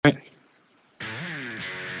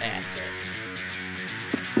answer.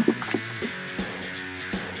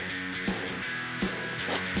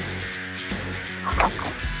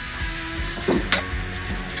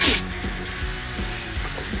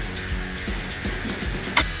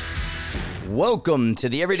 Welcome to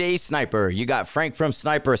the Everyday Sniper. You got Frank from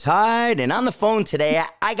Sniper's Hide, and on the phone today,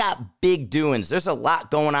 I got big doings. There's a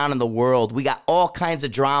lot going on in the world. We got all kinds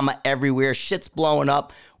of drama everywhere. Shit's blowing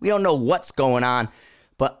up. We don't know what's going on.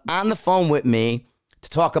 But on the phone with me to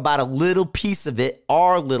talk about a little piece of it,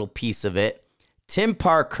 our little piece of it, Tim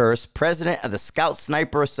Parkhurst, president of the Scout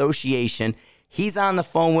Sniper Association. He's on the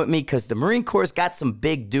phone with me because the Marine Corps got some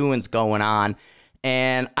big doings going on.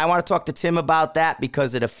 And I want to talk to Tim about that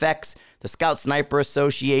because it affects the Scout Sniper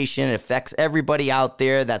Association. It affects everybody out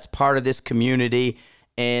there that's part of this community.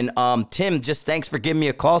 And Tim, just thanks for giving me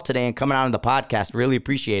a call today and coming on the podcast. Really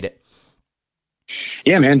appreciate it.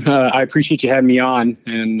 Yeah, man. I appreciate you having me on,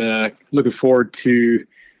 and looking forward to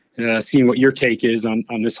seeing what your take is on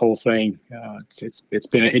this whole thing. It's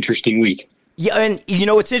been an interesting week. Yeah, and you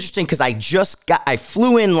know, it's interesting because I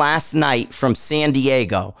flew in last night from San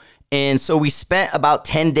Diego. And so we spent about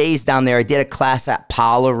 10 days down there. I did a class at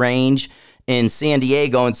Pala Range in San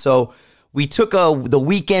Diego. And so we took the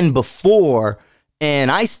weekend before, and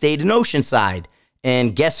I stayed in Oceanside.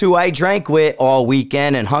 And guess who I drank with all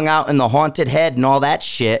weekend and hung out in the Haunted Head and all that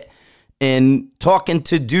shit and talking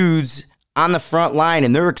to dudes on the front line.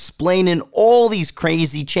 And they're explaining all these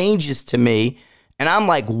crazy changes to me. And I'm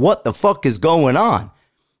like, what the fuck is going on?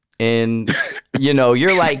 And, you know,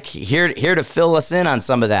 you're like here to fill us in on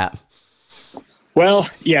some of that. Well,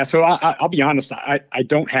 yeah, so I'll be honest. I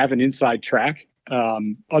don't have an inside track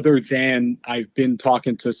other than I've been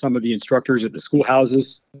talking to some of the instructors at the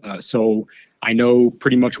schoolhouses. So I know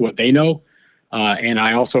pretty much what they know. And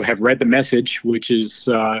I also have read the message, which is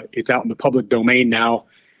it's out in the public domain now.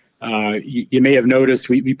 You may have noticed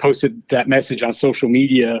we posted that message on social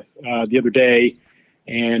media the other day.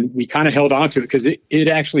 And we kind of held on to it because it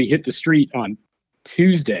actually hit the street on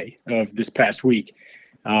Tuesday of this past week.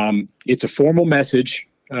 It's a formal message,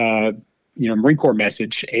 Marine Corps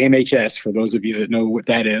message, AMHS, for those of you that know what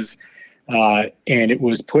that is. And it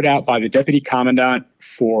was put out by the Deputy Commandant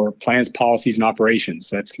for Plans, Policies, and Operations.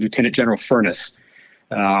 That's Lieutenant General Furness.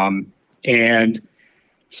 And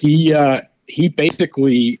he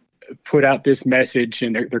basically put out this message,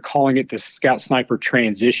 and they're calling it the Scout Sniper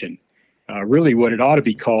transition. Really what it ought to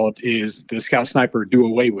be called is the Scout Sniper do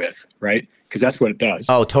away with, right? Because that's what it does.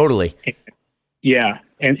 Oh, totally. Yeah.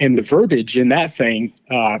 And the verbiage in that thing,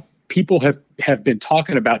 people have been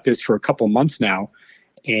talking about this for a couple months now.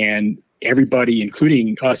 And everybody,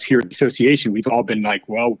 including us here at the association, we've all been like,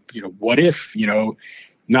 well, what if,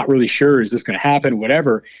 not really sure, is this going to happen,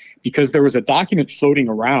 whatever. Because there was a document floating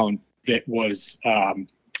around that was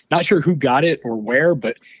not sure who got it or where,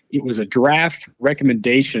 but it was a draft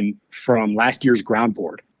recommendation from last year's ground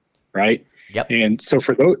board, right? Yep. And so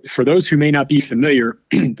for those who may not be familiar,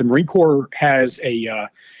 the Marine Corps has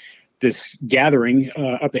this gathering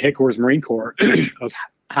up at headquarters Marine Corps of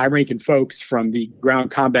high-ranking folks from the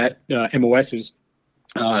ground combat MOSs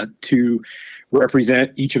to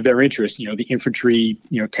represent each of their interests, the infantry,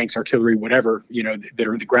 tanks, artillery, whatever, that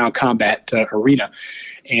are in the ground combat arena.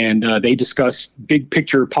 And they discuss big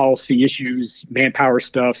picture policy issues, manpower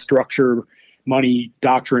stuff, structure, money,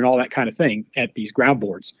 doctrine, all that kind of thing at these ground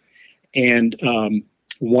boards. And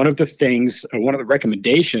one of the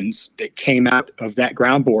recommendations that came out of that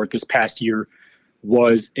ground board this past year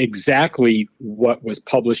was exactly what was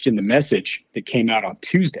published in the message that came out on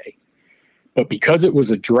Tuesday. But because it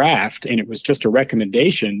was a draft and it was just a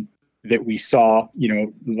recommendation that we saw,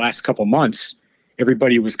 the last couple months,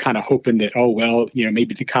 everybody was kind of hoping that,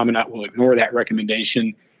 maybe the Commandant will ignore that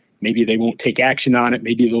recommendation. Maybe they won't take action on it.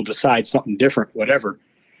 Maybe they'll decide something different, whatever.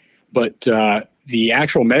 But the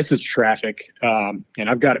actual message traffic, and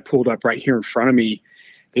I've got it pulled up right here in front of me.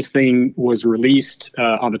 This thing was released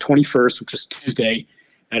on the 21st, which is Tuesday,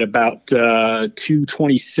 at about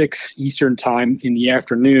 2:26 Eastern time in the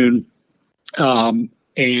afternoon.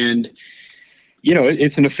 It's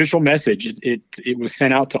an official message. It was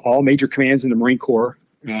sent out to all major commands in the Marine Corps,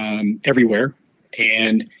 everywhere.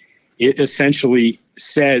 And it essentially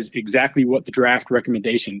says exactly what the draft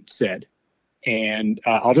recommendation said. And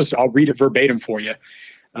I'll read it verbatim for you.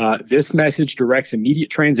 This message directs immediate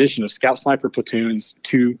transition of Scout Sniper platoons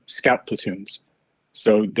to Scout platoons.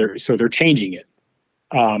 So they're changing it.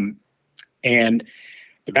 And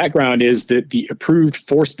the background is that the approved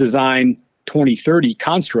Force Design 2030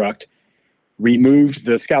 construct removed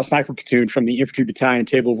the Scout Sniper platoon from the Infantry Battalion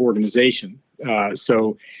table of organization.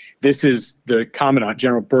 So this is the Commandant,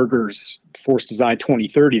 General Berger's Force Design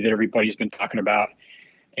 2030 that everybody's been talking about.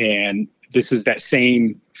 And this is that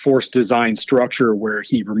same force design structure where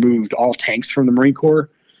he removed all tanks from the Marine Corps.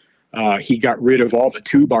 He got rid of all the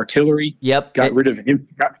tube artillery. Yep. Got rid of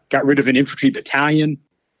an infantry battalion.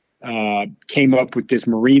 Came up with this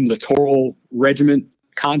Marine Littoral Regiment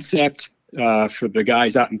concept for the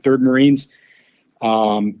guys out in 3rd Marines.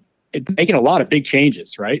 Making a lot of big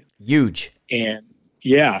changes, right? Huge. And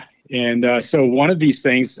yeah. And so one of these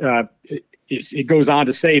things, it goes on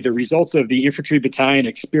to say the results of the infantry battalion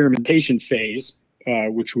experimentation phase,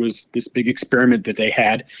 which was this big experiment that they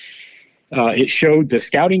had, it showed the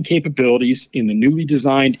scouting capabilities in the newly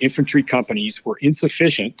designed infantry companies were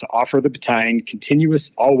insufficient to offer the battalion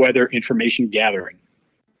continuous all-weather information gathering.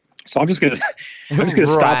 So I'm just gonna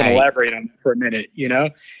stop and elaborate on that for a minute.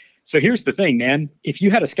 So here's the thing, man. If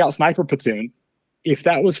you had a scout sniper platoon, if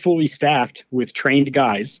that was fully staffed with trained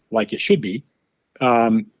guys, like it should be,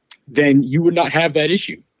 then you would not have that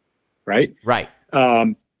issue, right? Right.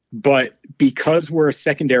 But because we're a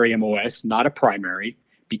secondary MOS, not a primary,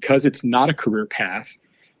 because it's not a career path,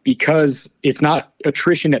 because it's not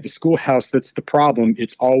attrition at the schoolhouse that's the problem,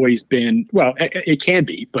 it's always been, well, it can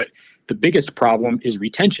be, but the biggest problem is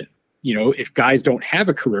retention. If guys don't have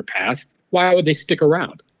a career path, why would they stick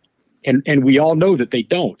around? And we all know that they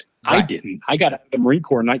don't. Right. I didn't. I got out of the Marine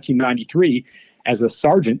Corps in 1993 as a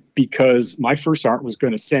sergeant because my first sergeant was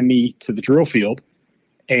going to send me to the drill field,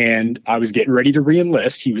 and I was getting ready to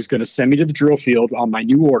re-enlist. He was going to send me to the drill field on my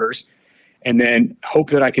new orders, and then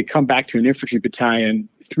hope that I could come back to an infantry battalion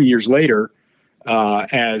 3 years later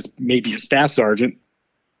as maybe a staff sergeant.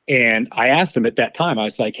 And I asked him at that time, I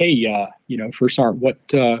was like, hey, First Sergeant,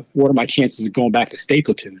 what are my chances of going back to state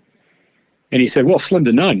platoon? And he said, well, slim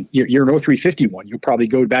to none. You're an 0351. You'll probably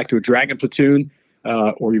go back to a Dragon platoon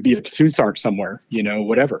or you'll be a platoon sergeant somewhere,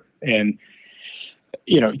 whatever. And,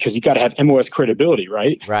 because you got to have MOS credibility,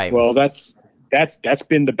 right? Right. Well, that's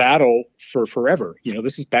been the battle for forever.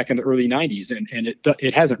 This is back in the early 90s, and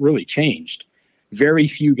it hasn't really changed. Very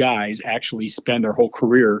few guys actually spend their whole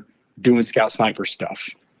career doing scout sniper stuff.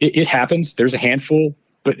 It happens. There's a handful,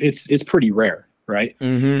 but it's pretty rare, right?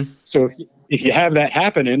 Mm-hmm. So if you have that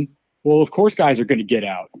happening, well, of course, guys are going to get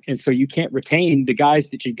out. And so you can't retain the guys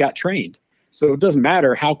that you got trained. So it doesn't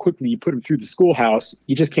matter how quickly you put them through the schoolhouse,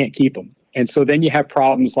 you just can't keep them. And so then you have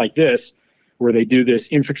problems like this, where they do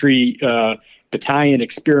this infantry battalion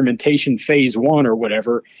experimentation phase 1 or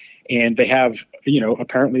whatever. And they have,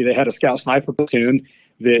 apparently they had a scout sniper platoon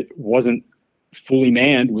that wasn't fully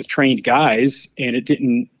manned with trained guys, and it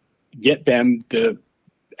didn't get them the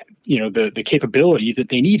capability that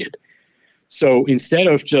they needed. So instead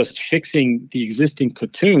of just fixing the existing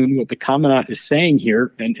platoon, what the commandant is saying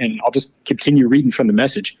here, and I'll just continue reading from the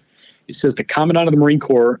message. It says the commandant of the Marine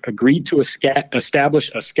Corps agreed to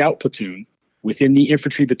establish a scout platoon within the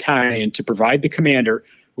infantry battalion to provide the commander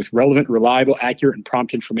with relevant, reliable, accurate, and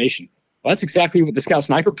prompt information. Well, that's exactly what the scout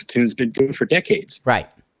sniper platoon has been doing for decades. Right.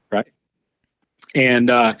 And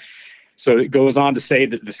so it goes on to say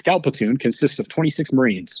that the scout platoon consists of 26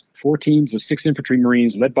 Marines, 4 teams of 6 infantry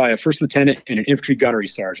Marines led by a first lieutenant and an infantry gunnery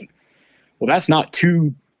sergeant. Well, that's not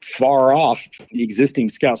too far off the existing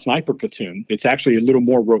scout sniper platoon. It's actually a little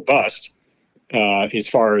more robust as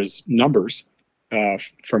far as numbers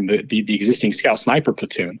from the existing scout sniper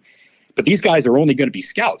platoon. But these guys are only going to be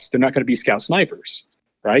scouts. They're not going to be scout snipers,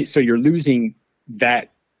 right? So you're losing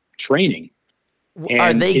that training.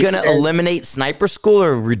 Are they going to eliminate sniper school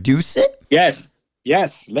or reduce it? Yes.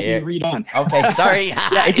 Let me read on. Okay, sorry.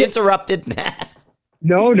 I interrupted.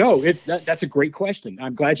 No, that's a great question.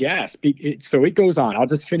 I'm glad you asked. So it goes on. I'll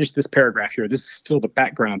just finish this paragraph here. This is still the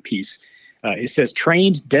background piece. It says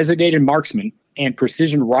trained designated marksmen and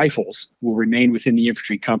precision rifles will remain within the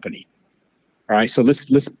infantry company. All right, so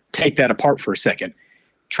let's take that apart for a second.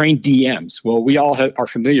 Trained DMs. Well, we all are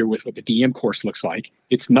familiar with what the DM course looks like.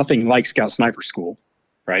 It's nothing like Scout Sniper School,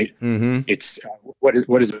 right? Mm-hmm. It's what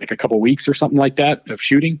is it, like a couple weeks or something like that of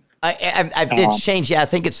shooting? I did change. Yeah, I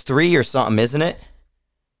think it's 3 or something, isn't it?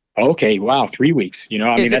 Okay, wow, 3 weeks.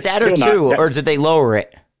 Is it that or 2, or did they lower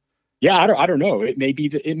it? Yeah, I don't know. It may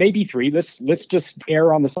be 3. Let's just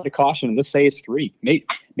err on the side of caution. Let's say it's 3.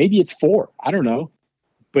 Maybe it's 4. I don't know.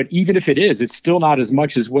 But even if it is, it's still not as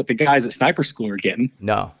much as what the guys at sniper school are getting.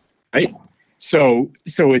 No. Right. So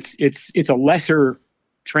it's a lesser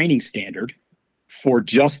training standard for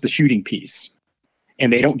just the shooting piece.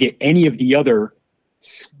 And they don't get any of the other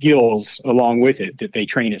skills along with it that they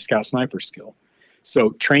train at Scout Sniper Skill.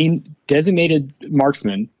 So trained designated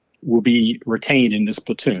marksmen will be retained in this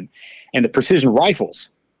platoon. And the precision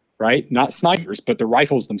rifles, right? Not snipers, but the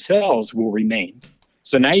rifles themselves will remain.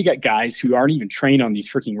 So now you got guys who aren't even trained on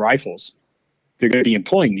these freaking rifles. They're going to be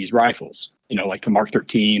employing these rifles. like the Mark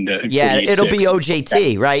 13, the Yeah, it'll be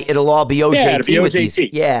OJT, right? It'll all be OJT. Yeah, it'll be with OJT.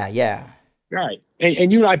 These. Yeah. Right.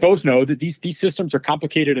 And you and I both know that these systems are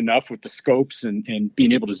complicated enough with the scopes and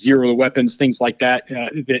being able to zero the weapons, things like that,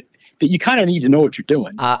 that you kind of need to know what you're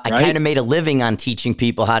doing. I kind of made a living on teaching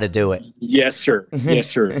people how to do it. Yes, sir. Yes,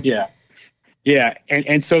 sir. Yeah. Yeah.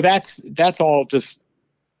 And so that's all just,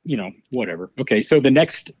 whatever. Okay. So the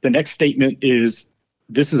next statement is,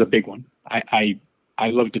 this is a big one. I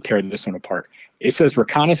love to tear this one apart. It says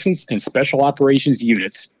reconnaissance and special operations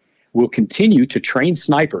units will continue to train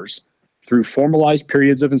snipers through formalized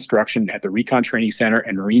periods of instruction at the Recon Training Center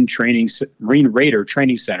and Marine Raider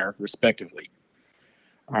Training Center, respectively.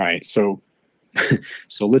 All right, so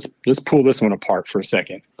let's pull this one apart for a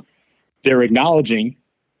second. They're acknowledging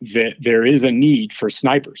that there is a need for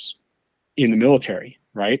snipers in the military,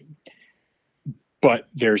 right? But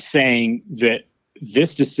they're saying that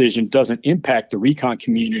this decision doesn't impact the recon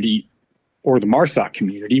community or the MARSOC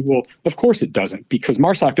community. Well, of course it doesn't, because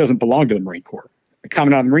MARSOC doesn't belong to the Marine Corps. The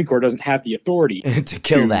Commandant of the Marine Corps doesn't have the authority to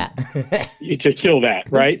kill that. To kill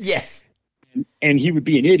that, right? Yes. And he would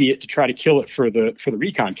be an idiot to try to kill it for the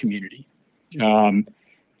recon community.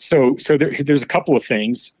 So there's a couple of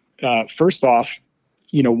things. First off,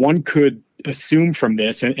 one could assume from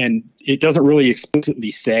this, and it doesn't really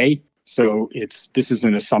explicitly say, so this is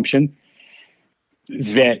an assumption,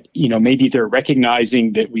 that maybe they're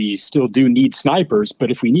recognizing that we still do need snipers,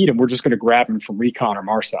 but if we need them, we're just going to grab them from recon or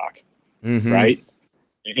MARSOC, right?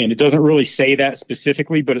 And it doesn't really say that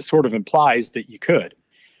specifically, but it sort of implies that you could.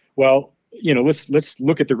 Well, let's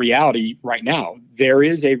look at the reality right now. There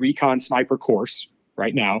is a recon sniper course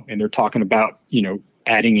right now, and they're talking about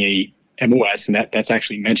adding a MOS, and that's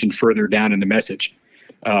actually mentioned further down in the message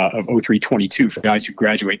of 0322 for guys who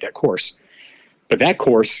graduate that course. But that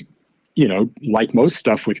course, like most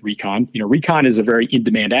stuff with recon, recon is a very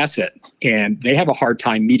in-demand asset, and they have a hard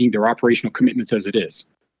time meeting their operational commitments as it is.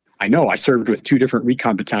 I know I served with 2 different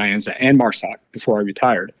recon battalions and MARSOC before I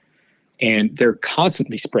retired, and they're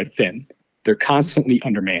constantly spread thin. They're constantly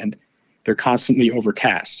undermanned. They're constantly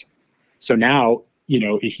overtasked. So now,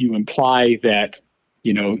 if you imply that,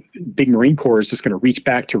 big Marine Corps is just going to reach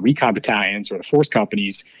back to recon battalions or the force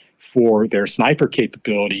companies for their sniper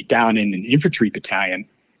capability down in an infantry battalion,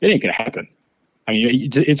 it ain't going to happen. I mean,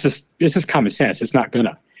 it's just common sense. It's not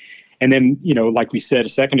gonna. And then, like we said a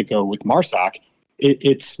second ago with MARSOC,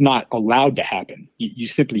 it's not allowed to happen. You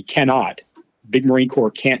simply cannot. Big Marine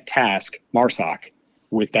Corps can't task MARSOC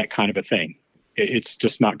with that kind of a thing. It's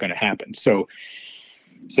just not going to happen. So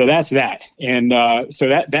that's that. And so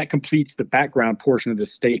that completes the background portion of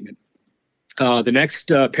this statement. The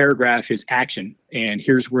next paragraph is action, and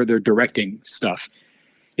here's where they're directing stuff.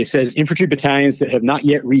 It says infantry battalions that have not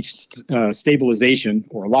yet reached stabilization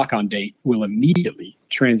or lock-on date will immediately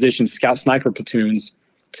transition scout sniper platoons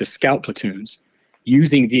to scout platoons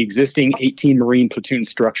using the existing 18 Marine platoon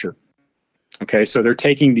structure. Okay, so they're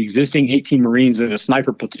taking the existing 18 Marines in a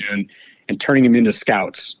sniper platoon and turning them into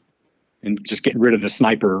scouts and just getting rid of the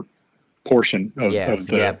sniper portion of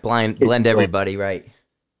the blend everybody, right?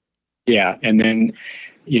 Yeah, and then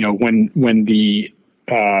when the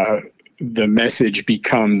message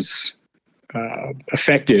becomes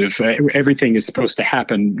effective, everything is supposed to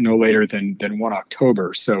happen no later than 1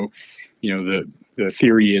 October. So, the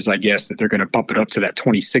theory is, I guess, that they're going to bump it up to that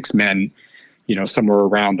 26 men, somewhere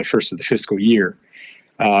around the first of the fiscal year.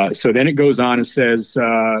 So then it goes on and says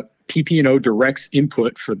PP&O directs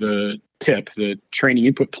input for the TIP, the training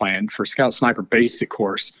input plan for Scout Sniper Basic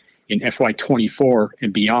Course in FY24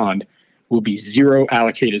 and beyond will be 0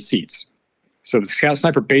 allocated seats. So the Scout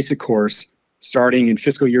Sniper Basic Course, starting in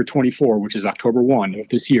fiscal year 24, which is October 1 of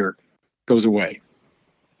this year, goes away.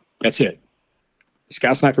 That's it. The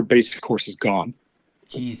Scout Sniper Basic Course is gone.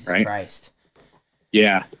 Jesus right? Christ.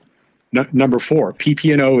 Yeah. Number 4,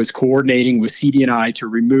 PP&O is coordinating with CD&I to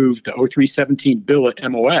remove the 0317 billet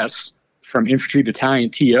MOS from Infantry Battalion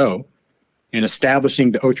TO and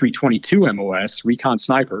establishing the 0322 MOS, Recon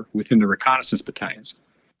Sniper, within the reconnaissance battalions.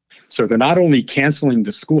 So they're not only canceling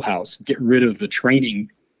the schoolhouse, getting rid of the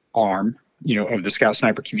training arm, of the Scout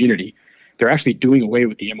Sniper community, they're actually doing away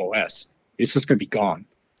with the MOS. It's just going to be gone.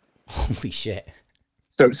 Holy shit.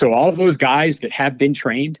 So all of those guys that have been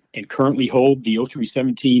trained and currently hold the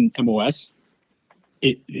 0317 MOS,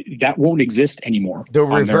 that won't exist anymore. They'll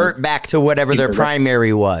revert back to whatever their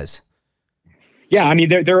primary was. Yeah, I mean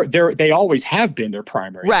they always have been their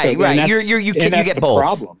primary. Right, so, right. You get both.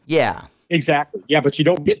 Problem. Yeah. Exactly. Yeah, but you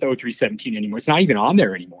don't get the 0317 anymore. It's not even on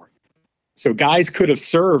there anymore. So guys could have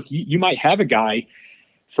served. You might have a guy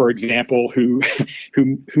for example, who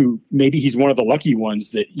maybe he's one of the lucky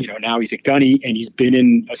ones that, now he's a gunny and he's been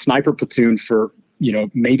in a sniper platoon for,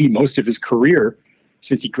 maybe most of his career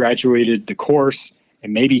since he graduated the course.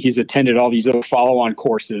 And maybe he's attended all these other follow-on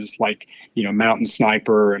courses like, mountain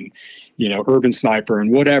sniper and, urban sniper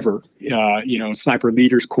and whatever, sniper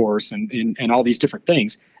leaders course and all these different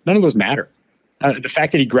things. None of those matter. The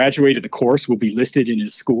fact that he graduated the course will be listed in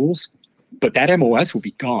his schools, but that MOS will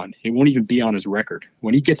be gone. It won't even be on his record.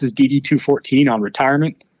 When he gets his DD-214 on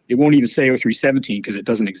retirement, it won't even say 0317 because it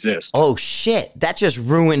doesn't exist. Oh, shit. That just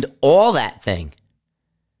ruined all that thing.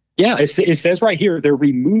 Yeah, it says right here they're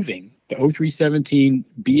removing the 0317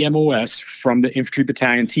 BMOS from the Infantry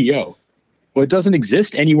Battalion TO. Well, it doesn't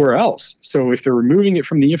exist anywhere else. So if they're removing it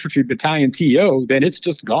from the Infantry Battalion TO, then it's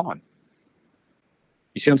just gone.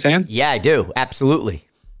 You see what I'm saying? Yeah, I do. Absolutely.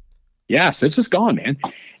 Yeah, so it's just gone, man.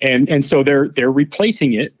 And so they're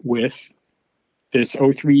replacing it with this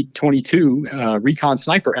 0322 Recon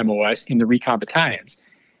Sniper MOS in the Recon battalions.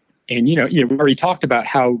 And, we already talked about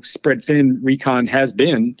how spread thin Recon has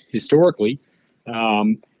been historically,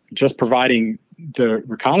 just providing the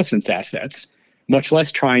reconnaissance assets, much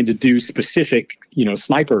less trying to do specific,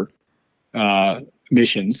 sniper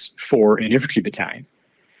missions for an infantry battalion.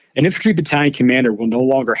 An infantry battalion commander will no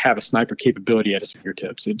longer have a sniper capability at his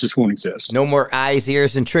fingertips. It just won't exist. No more eyes,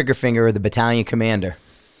 ears, and trigger finger of the battalion commander.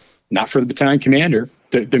 Not for the battalion commander.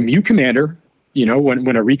 The MU commander,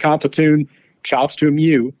 when a recon platoon chops to a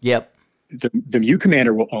MU, yep, the MU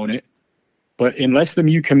commander will own it. But unless the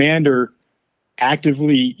MU commander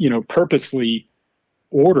actively, purposely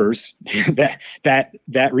orders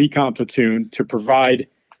that recon platoon to provide,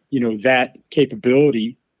 that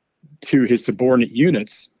capability to his subordinate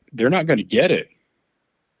units, they're not going to get it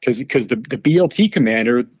because the BLT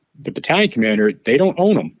commander, the battalion commander, they don't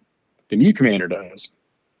own them. The MU commander does.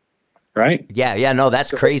 Right? Yeah, no,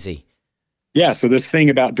 that's crazy. Yeah, so this thing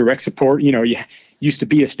about direct support, you used to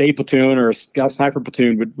be a state platoon or a scout sniper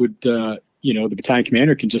platoon would the battalion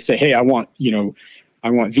commander can just say, hey, I want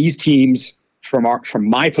these teams from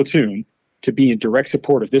my platoon to be in direct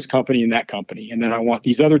support of this company and that company. And then I want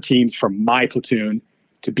these other teams from my platoon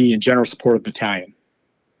to be in general support of the battalion.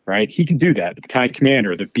 Right? He can do that. The battalion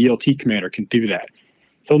commander, the BLT commander can do that.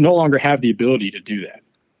 He'll no longer have the ability to do that.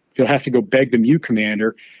 He'll have to go beg the MU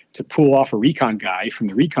commander to pull off a recon guy from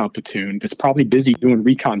the recon platoon that's probably busy doing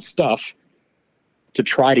recon stuff to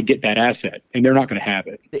try to get that asset, and they're not going to have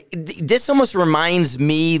it. This almost reminds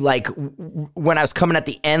me, like, when I was coming at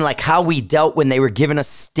the end, like how we dealt when they were giving us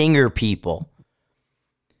Stinger people.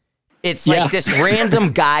 It's like this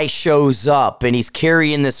random guy shows up, and he's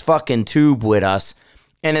carrying this fucking tube with us,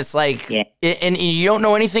 and it's like, and you don't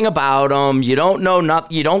know anything about him. You don't know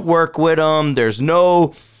nothing. You don't work with him. There's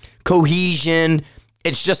no cohesion.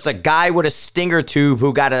 It's just a guy with a Stinger tube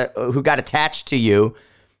who got attached to you,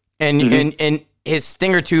 and and his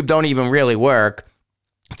Stinger tube don't even really work.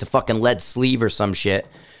 It's a fucking lead sleeve or some shit,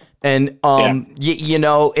 and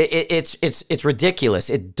it's ridiculous.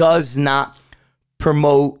 It does not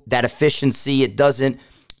promote that efficiency. It doesn't,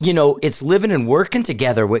 it's living and working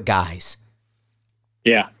together with guys.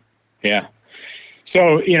 Yeah.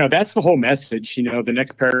 So, that's the whole message. The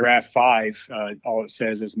next paragraph 5, all it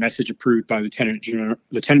says is message approved by Lieutenant General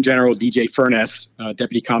DJ Furness,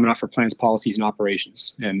 Deputy Commandant for Plans, Policies, and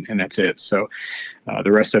Operations. And that's it. So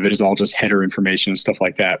the rest of it is all just header information and stuff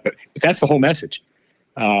like that. But that's the whole message.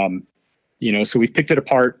 So we've picked it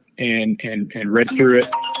apart and read through it.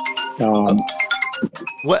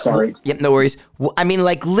 Sorry. Yep, no worries. I mean,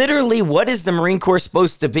 like, literally, what is the Marine Corps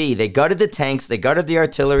supposed to be? They gutted the tanks, they gutted the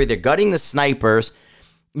artillery, they're gutting the snipers,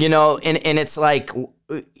 and it's like,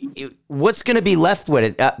 what's going to be left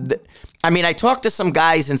with it? I talked to some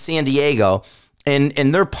guys in San Diego,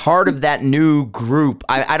 and they're part of that new group.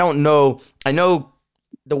 I don't know. I know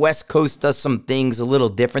the West Coast does some things a little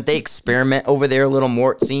different. They experiment over there a little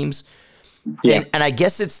more, it seems. Yeah. And I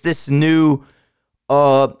guess it's this new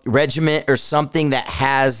regiment or something that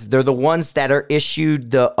they're the ones that are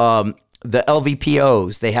issued the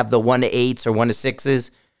LVPOs. They have the 1-8s or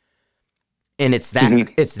 1-6s, and it's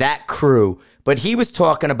that crew. But he was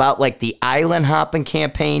talking about like the island hopping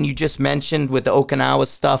campaign you just mentioned with the Okinawa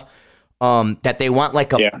stuff, that they want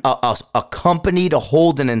like a company to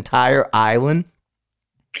hold an entire island.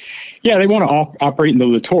 Yeah, they want to operate in the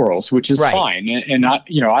littorals, which is fine, and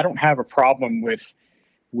I don't have a problem with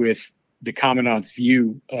the commandant's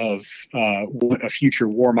view of what a future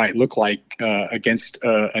war might look like against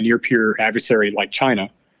a near-peer adversary like China.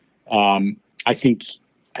 I think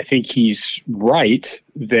he's right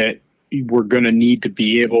that we're going to need to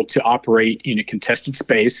be able to operate in a contested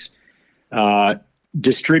space,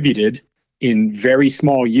 distributed, in very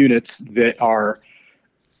small units that are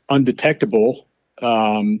undetectable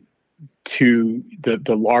to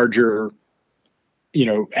the larger,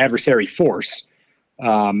 adversary force.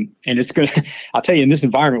 And it's going to, I'll tell you, in this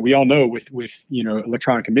environment, we all know with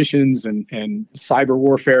electronic emissions and cyber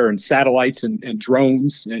warfare and satellites and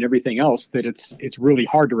drones and everything else, that it's really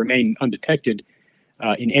hard to remain undetected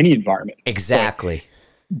in any environment. Exactly.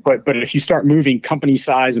 But if you start moving company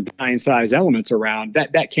size and battalion size elements around,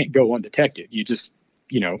 that can't go undetected. You just,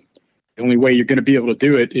 the only way you're going to be able to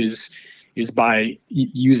do it is by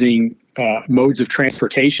using modes of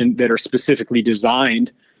transportation that are specifically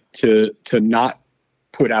designed to not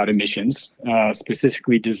put out emissions,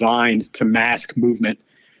 specifically designed to mask movement,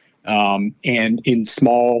 and in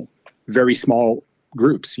very small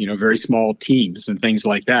groups, very small teams and things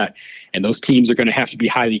like that. And those teams are going to have to be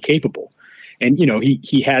highly capable. And,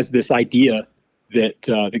 he has this idea that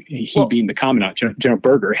being the commandant, General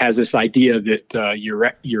Berger, has this idea that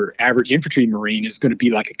your average infantry marine is going to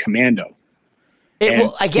be like a commando.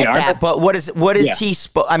 I get that, but what is he?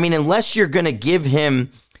 Unless you're going to give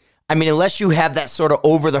him, unless you have that sort of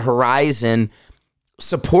over the horizon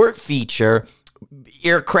support feature,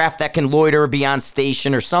 aircraft that can loiter or be on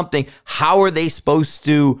station or something, how are they supposed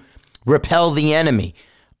to repel the enemy?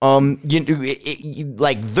 They're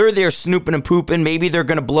there snooping and pooping. Maybe they're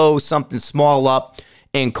going to blow something small up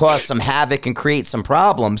and cause some havoc and create some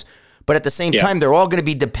problems. But at the same time, they're all going to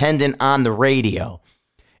be dependent on the radio.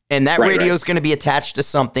 And that radio is going to be attached to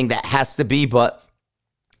something that has to be, but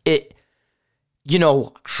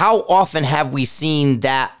how often have we seen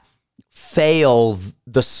that fail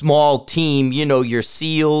the small team, your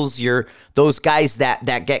SEALs, those guys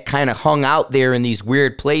that get kind of hung out there in these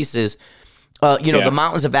weird places, the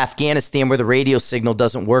mountains of Afghanistan where the radio signal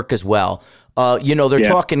doesn't work as well. They're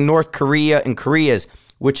talking North Korea and Korea's,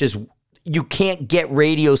 which is, you can't get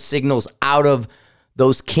radio signals out of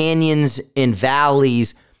those canyons and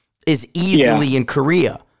valleys as easily in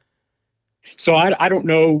Korea. So I don't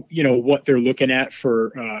know, what they're looking at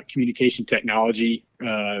for communication technology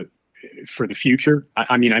for the future.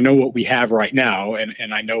 I know what we have right now,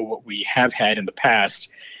 and I know what we have had in the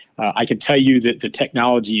past. I can tell you that the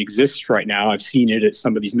technology exists right now. I've seen it at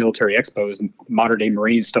some of these military expos and modern day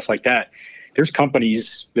Marine stuff like that. There's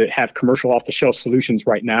companies that have commercial off-the-shelf solutions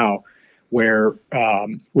right now where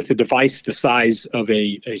with a device the size of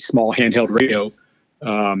a small handheld radio,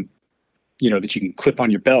 that you can clip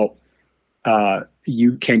on your belt,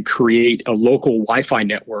 you can create a local Wi-Fi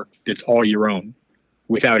network that's all your own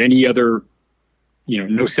without any other,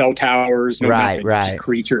 no cell towers, no nothing. Just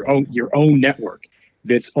create your own network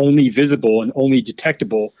that's only visible and only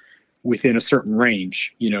detectable within a certain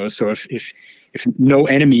range. So if no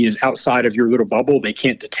enemy is outside of your little bubble, they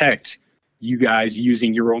can't detect you guys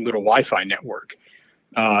using your own little Wi-Fi network.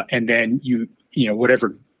 And then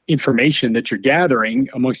whatever information that you're gathering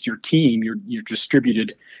amongst your team, your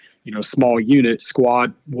distributed, small unit,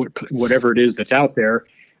 squad, whatever it is that's out there,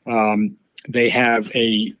 they have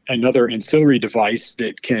another ancillary device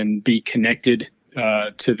that can be connected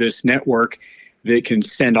to this network that can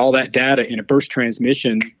send all that data in a burst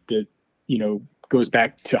transmission that goes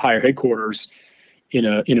back to higher headquarters in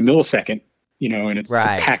a millisecond. And it's a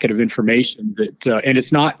packet of information that, and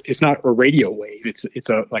it's not a radio wave. It's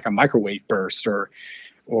like a microwave burst or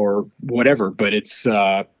whatever. But it's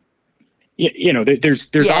there's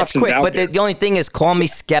options quick, out but there. The only thing is, call me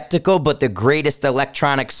skeptical, but the greatest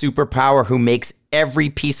electronic superpower who makes every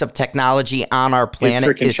piece of technology on our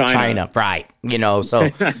planet is China. Right. So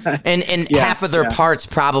and half of their parts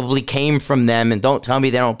probably came from them, and don't tell me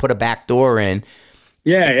they don't put a back door in.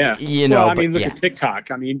 Yeah. Look at TikTok.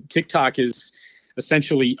 TikTok is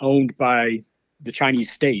essentially owned by the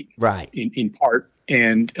Chinese state, right? In part,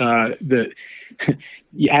 and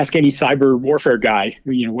you ask any cyber warfare guy,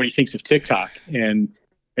 what he thinks of TikTok, and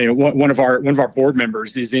one of our board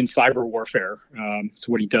members is in cyber warfare.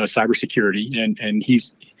 So what he does, cybersecurity, and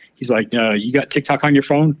he's like, you got TikTok on your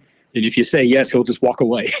phone? And if you say yes, he'll just walk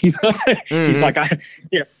away. He's like,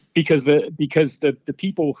 because the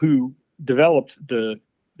people who developed the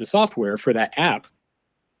software for that app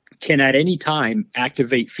can at any time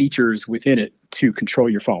activate features within it to control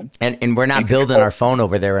your phone. And we're not building our phone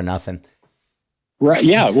over there or nothing. Right.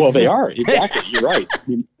 Yeah. Well, they are. Exactly. You're right.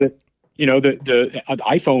 The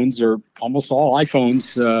iPhones are almost all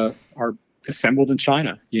iPhones are assembled in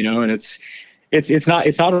China, and it's not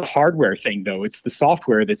a hardware thing though. It's the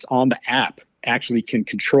software that's on the app actually can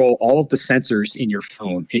control all of the sensors in your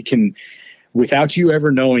phone. It can, without you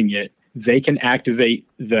ever knowing it, they can activate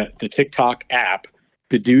the TikTok app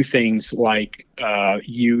to do things like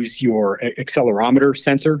use your accelerometer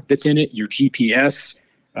sensor that's in it, your GPS,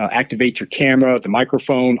 activate your camera, the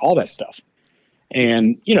microphone, all that stuff.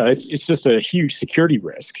 And, it's just a huge security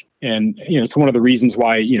risk. And, it's one of the reasons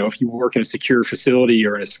why, if you work in a secure facility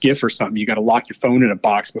or in a SCIF or something, you got to lock your phone in a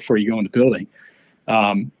box before you go in the building.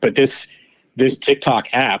 But this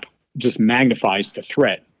TikTok app just magnifies the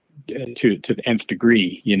threat to the nth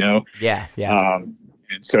degree, Yeah.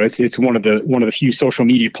 And so it's one of the few social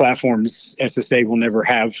media platforms SSA will never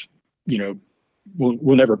have,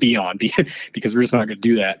 we'll never be on because we're just not going to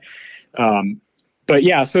do that. But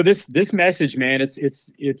yeah, so this message, man, it's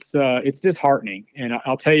disheartening. And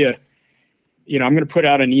I'll tell you, I'm going to put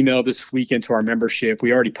out an email this weekend to our membership.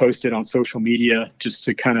 We already posted on social media just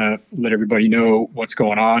to kind of let everybody know what's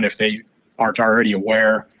going on if they aren't already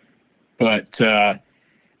aware. But,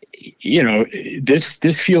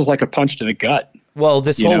 this feels like a punch to the gut. Well,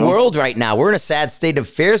 this whole world right now, we're in a sad state of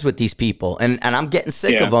affairs with these people, and I'm getting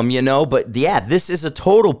sick of them, But yeah, this is a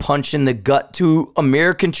total punch in the gut to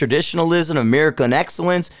American traditionalism, American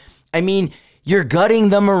excellence. I mean, you're gutting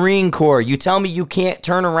the Marine Corps. You tell me you can't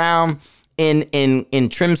turn around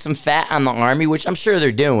and trim some fat on the Army, which I'm sure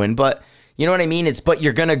they're doing, but you know what I mean? But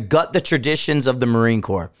you're going to gut the traditions of the Marine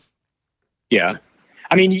Corps. Yeah.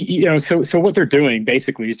 I mean, so what they're doing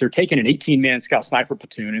basically is they're taking an 18-man scout sniper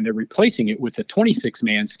platoon and they're replacing it with a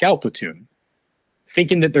 26-man scout platoon,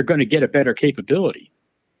 thinking that they're going to get a better capability.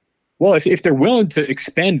 Well, if they're willing to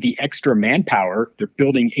expend the extra manpower, they're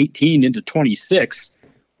building 18 into 26.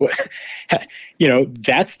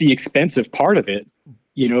 That's the expensive part of it.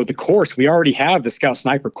 The course, we already have the scout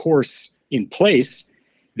sniper course in place.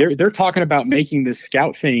 They're talking about making this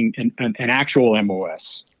scout thing an actual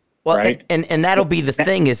MOS. Well, right? and that'll be the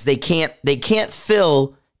thing is they can't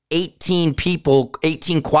fill 18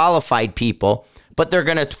 qualified people, but they're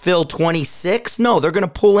going to fill 26. No, they're going to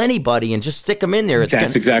pull anybody and just stick them in there.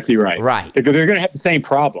 That's exactly right. Right. They're going to have the same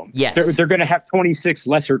problem. Yes. They're going to have 26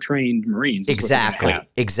 lesser trained Marines.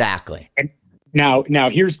 Exactly. And now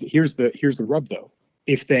here's the rub though.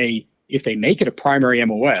 If they make it a primary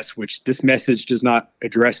MOS, which this message does not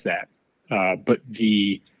address that, but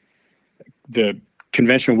the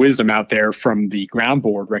conventional wisdom out there from the ground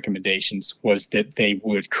board recommendations was that they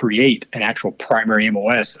would create an actual primary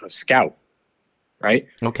MOS of Scout, right?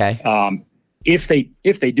 Okay. If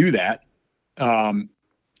they do that,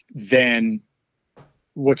 then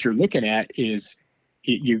what you're looking at is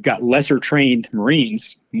you've got lesser trained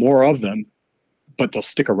Marines, more of them, but they'll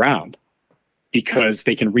stick around because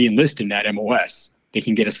they can re-enlist in that MOS. They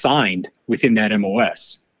can get assigned within that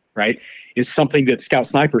MOS, right? It's something that Scout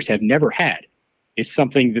Snipers have never had. It's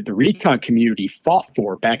something that the recon community fought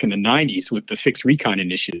for back in the 90s with the Fixed Recon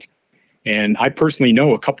Initiative. And I personally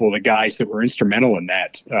know a couple of the guys that were instrumental in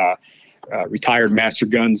that. Retired Master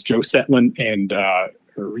Guns Joe Setlin and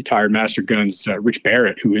retired Master Guns Rich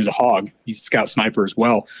Barrett, who is a hog. He's a Scout Sniper as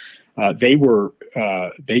well. They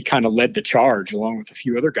kind of led the charge along with a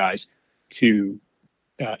few other guys to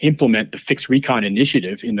implement the Fixed Recon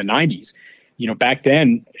Initiative in the 90s. Back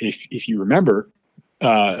then, if you remember,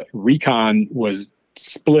 recon was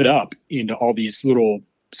split up into all these little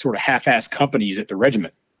sort of half-assed companies at the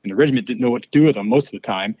regiment, and the regiment didn't know what to do with them most of the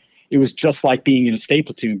time. It was just like being in a state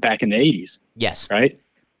platoon back in the 80s. Yes. Right?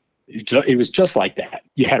 It was just like that.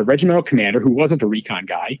 You had a regimental commander who wasn't a recon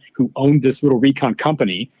guy, who owned this little recon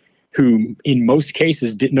company, who in most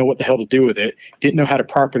cases didn't know what the hell to do with it, didn't know how to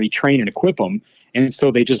properly train and equip them, and so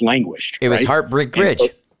they just languished. It was Heartbreak Ridge.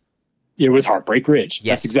 It was Heartbreak Ridge.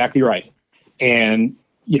 Yes. That's exactly right. And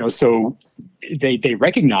so they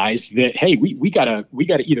recognized that, hey, we gotta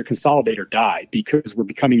either consolidate or die because we're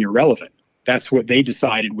becoming irrelevant. That's what they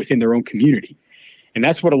decided within their own community, and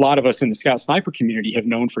that's what a lot of us in the Scout Sniper community have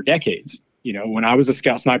known for decades. When I was a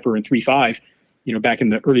Scout Sniper in 3.5, back in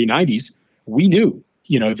the early 90s, we knew,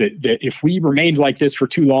 that if we remained like this for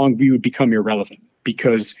too long, we would become irrelevant.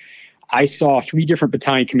 Because I saw 3 different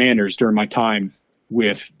battalion commanders during my time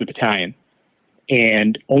with the battalion,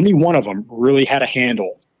 and only one of them really had a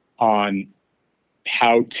handle on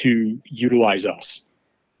how to utilize us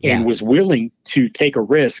and was willing to take a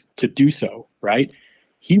risk to do so, right?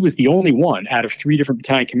 He was the only one out of 3 different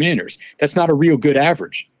battalion commanders. That's not a real good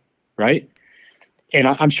average, right? And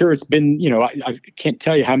I'm sure it's been, I can't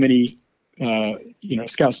tell you how many,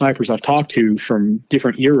 Scout Snipers I've talked to from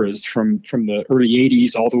different eras, from the early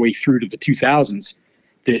 80s all the way through to the 2000s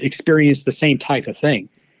that experienced the same type of thing.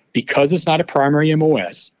 Because it's not a primary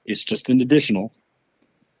MOS, it's just an additional.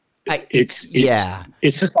 It's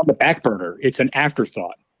just on the back burner. It's an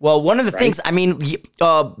afterthought. Well, one of the things,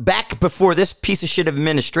 back before this piece of shit of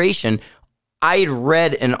administration, I had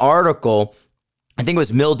read an article, I think it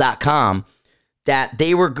was mill.com, that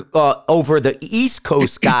they were over the East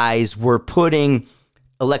Coast guys were putting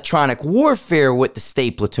electronic warfare with the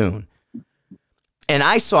state platoon. And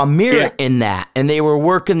I saw merit in that. And they were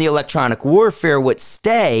working the electronic warfare with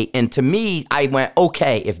Stay. And to me, I went,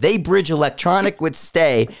 okay, if they bridge electronic with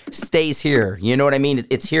Stay, Stay's here. You know what I mean?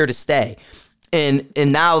 It's here to stay. And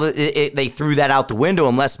now they threw that out the window,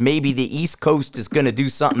 unless maybe the East Coast is going to do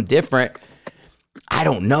something different. I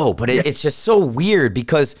don't know. But it's just so weird,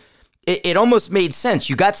 because it almost made sense.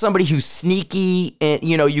 You got somebody who's sneaky, and,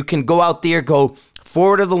 you know, you can go out there, go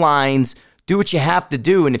forward of the lines, do what you have to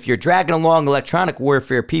do. And if you're dragging along electronic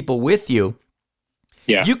warfare people with you,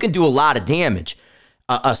 you can do a lot of damage.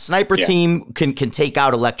 A sniper team can take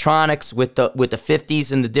out electronics with the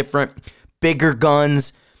 50s and the different bigger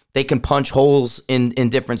guns. They can punch holes in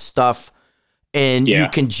different stuff. And you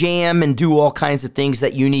can jam and do all kinds of things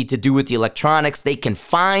that you need to do with the electronics. They can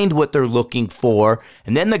find what they're looking for,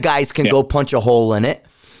 and then the guys can go punch a hole in it.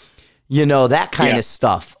 You know, that kind of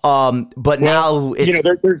stuff. But now it's... You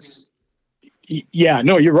know, there's... Yeah,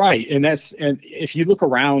 no, you're right. And if you look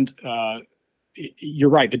around, you're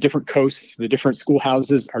right. The different coasts, the different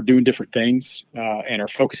schoolhouses are doing different things and are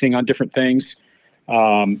focusing on different things.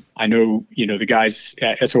 I know, you know, the guys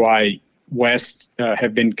at SOI West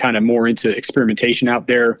have been kind of more into experimentation out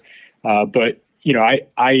there. But, you know,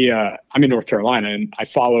 I'm in North Carolina, and I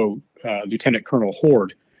follow Lieutenant Colonel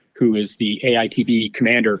Horde, who is the AITB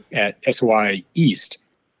commander at SOI East.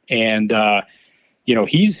 And, you know,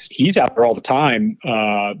 he's out there all the time,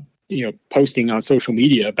 you know, posting on social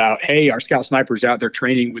media about, hey, our scout snipers out there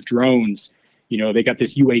training with drones. You know, they got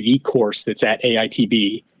this UAV course that's at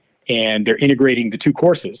AITB, and they're integrating the two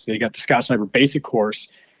courses. They got the Scout Sniper Basic course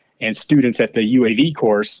and students at the UAV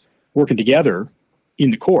course working together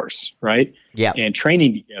in the course, right? Yeah. And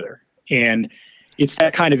training together. And it's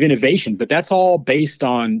that kind of innovation, but that's all based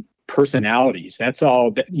on personalities. That's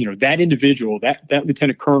all that, you know, that individual, that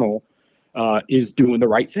lieutenant colonel is doing the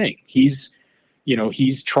right thing. He's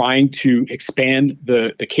trying to expand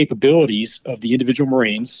the capabilities of the individual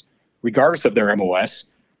Marines, regardless of their MOS,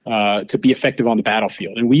 to be effective on the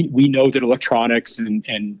battlefield. And we know that electronics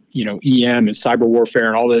and you know, EM and cyber warfare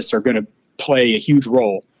and all this are going to play a huge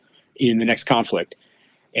role in the next conflict.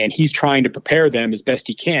 And he's trying to prepare them as best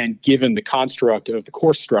he can, given the construct of the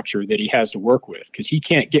course structure that he has to work with, because he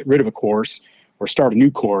can't get rid of a course or start a new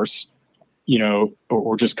course, you know,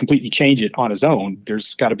 or just completely change it on his own.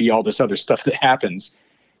 There's got to be all this other stuff that happens,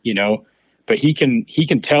 you know, but he can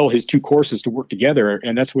tell his two courses to work together,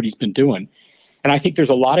 and that's what he's been doing. And I think there's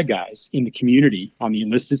a lot of guys in the community on the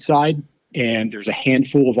enlisted side, and there's a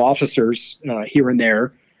handful of officers here and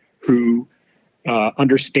there who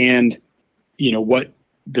understand, you know, what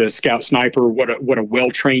the scout sniper, what a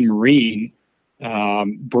well-trained Marine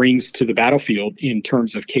brings to the battlefield in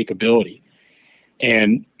terms of capability.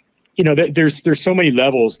 And, you know, there's so many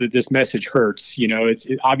levels that this message hurts. You know, it's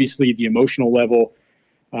obviously the emotional level.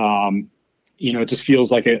 You know, it just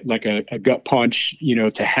feels like a gut punch, you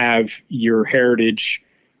know, to have your heritage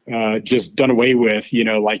just done away with, you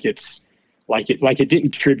know, like it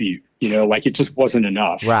didn't contribute, you know, like it just wasn't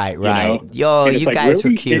enough. Right. You know? Yo, you like, guys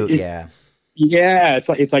really? Were cute. Yeah.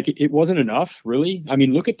 It's like it wasn't enough, really. I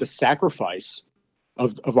mean, look at the sacrifice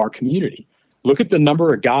of our community. Look at the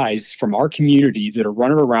number of guys from our community that are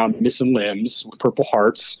running around missing limbs with Purple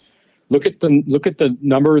Hearts. Look at the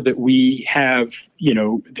number that we have, you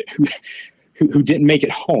know, who didn't make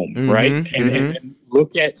it home, right? And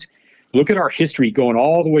look at our history going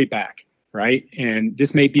all the way back, right? And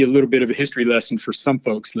this may be a little bit of a history lesson for some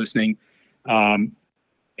folks listening.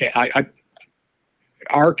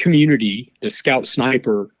 Our community, the Scout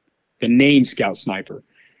Sniper, the name Scout Sniper,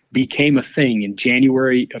 became a thing in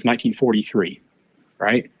January of 1943,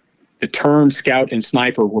 right? The term Scout and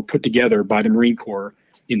Sniper were put together by the Marine Corps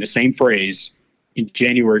in the same phrase in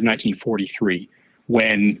January of 1943,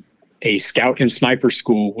 when a Scout and Sniper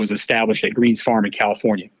school was established at Greens Farm in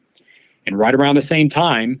California. And right around the same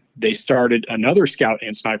time, they started another Scout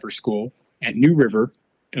and Sniper school at New River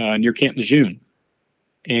near Camp Lejeune.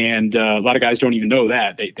 And a lot of guys don't even know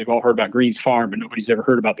that. They've all heard about Greens Farm, but nobody's ever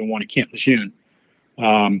heard about the one at Camp Lejeune.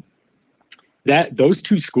 Those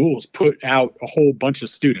two schools put out a whole bunch of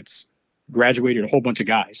students, graduated a whole bunch of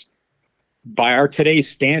guys. By our today's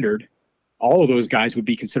standard, all of those guys would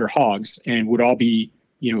be considered hogs and would all be,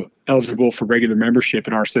 you know, eligible for regular membership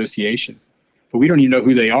in our association. But we don't even know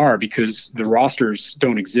who they are because the rosters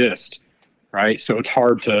don't exist, right? So it's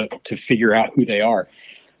hard to figure out who they are.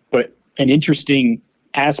 But an interesting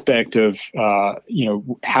aspect of, you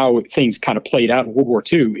know, how things kind of played out in World War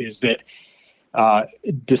II is that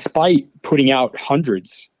despite putting out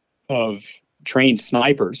hundreds of trained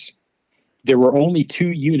snipers, there were only 2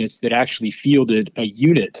 units that actually fielded a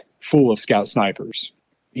unit full of scout snipers.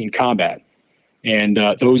 in combat. And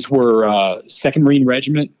those were 2nd Marine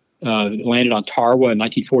Regiment that landed on Tarawa in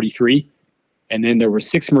 1943. And then there was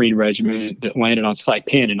 6th Marine Regiment that landed on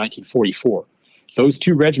Saipan in 1944. Those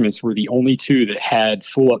 2 regiments were the only 2 that had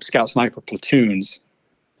full-up scout sniper platoons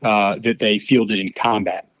that they fielded in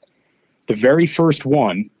combat. The very first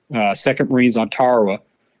one, 2nd Marines on Tarawa,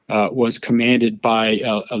 was commanded by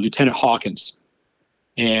Lieutenant Hawkins.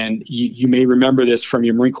 And you may remember this from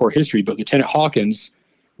your Marine Corps history, but Lieutenant Hawkins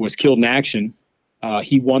was killed in action.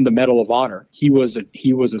 He won the Medal of Honor. He was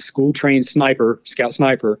a school-trained sniper, scout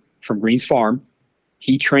sniper from Greens Farm.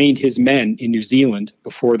 He trained his men in New Zealand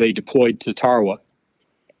before they deployed to Tarawa.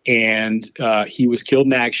 And he was killed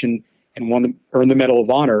in action and earned the Medal of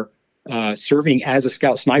Honor serving as a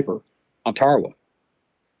scout sniper on Tarawa.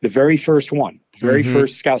 The very first one, very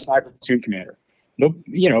first scout sniper platoon commander. No,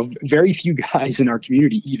 very few guys in our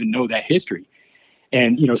community even know that history.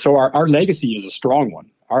 And, so our legacy is a strong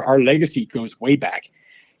one. Our legacy goes way back.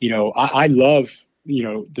 I love,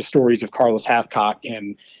 the stories of Carlos Hathcock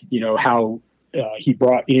and, how he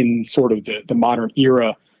brought in sort of the modern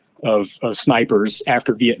era of snipers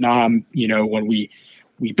after Vietnam, when we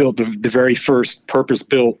built the very first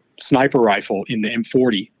purpose-built sniper rifle in the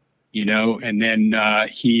M40, and then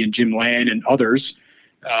he and Jim Land and others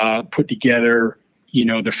put together,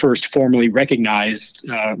 the first formally recognized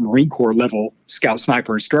Marine Corps level scout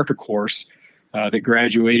sniper instructor course that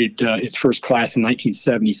graduated its first class in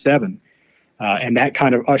 1977. And that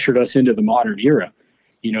kind of ushered us into the modern era,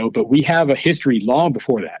 but we have a history long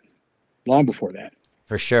before that.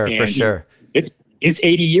 For sure. It's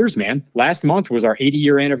 80 years, man. Last month was our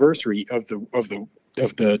 80-year anniversary of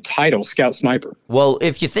the title Scout Sniper. Well,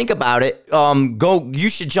 if you think about it, you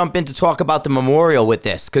should jump in to talk about the memorial with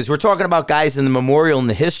this, because we're talking about guys in the memorial and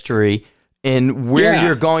the history and where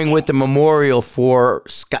you're going with the memorial for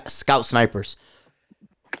scout snipers.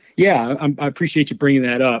 Yeah, I appreciate you bringing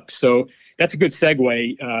that up. So that's a good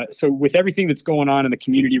segue. So with everything that's going on in the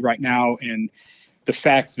community right now and the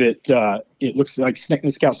fact that it looks like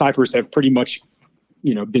scout snipers have pretty much,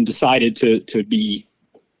 been decided to be,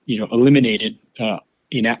 eliminated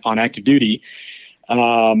on active duty.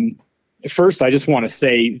 First, I just want to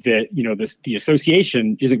say that, the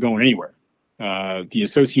association isn't going anywhere. The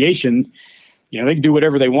association, they can do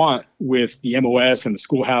whatever they want with the MOS and the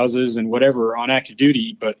schoolhouses and whatever on active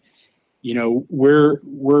duty, but we're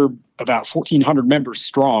about 1,400 members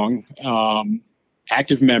strong,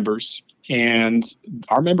 active members, and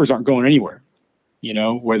our members aren't going anywhere.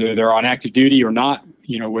 Whether they're on active duty or not,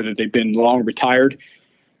 whether they've been long retired.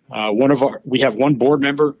 We have one board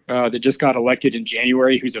member that just got elected in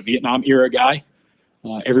January, who's a Vietnam era guy.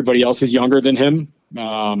 Everybody else is younger than him.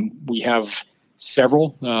 We have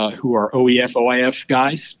several who are OEF, OIF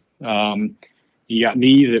guys. You got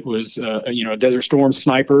me that was, a Desert Storm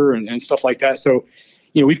sniper and stuff like that. So,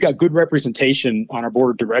 we've got good representation on our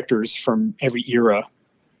board of directors from every era,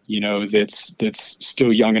 that's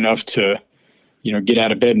still young enough to, get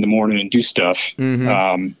out of bed in the morning and do stuff.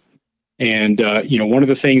 Mm-hmm. One of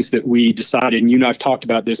the things that we decided, and you and I've talked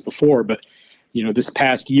about this before, but, this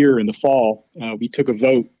past year in the fall, we took a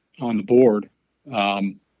vote on the board.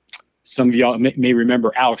 Some of y'all may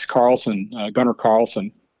remember Alex Carlson, Gunner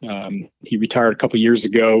Carlson. He retired a couple of years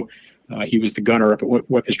ago. He was the gunner up at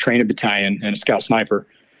Weapons Training Battalion and a scout sniper.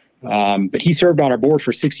 But he served on our board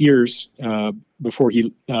for 6 years before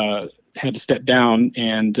he had to step down.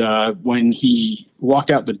 And when he walked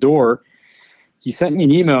out the door, he sent me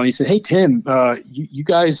an email and he said, "Hey, Tim, you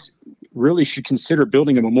guys really should consider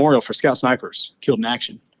building a memorial for scout snipers killed in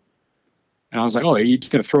action." And I was like, "Oh, you're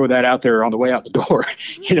just going to throw that out there on the way out the door,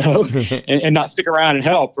 and not stick around and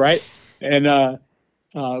help, right?" And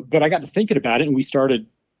but I got to thinking about it, and we started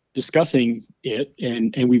discussing it,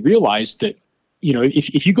 and we realized that,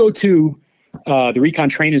 if you go to the Recon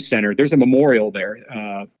Training Center, there's a memorial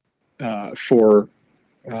there for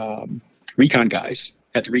recon guys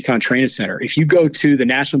at the Recon Training Center. If you go to the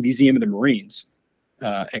National Museum of the Marines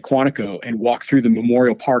at Quantico and walk through the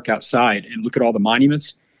memorial park outside and look at all the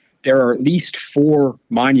monuments, there are at least 4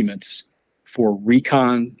 monuments for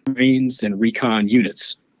recon Marines and recon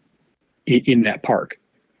units in that park.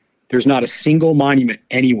 There's not a single monument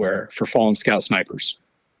anywhere for fallen scout snipers,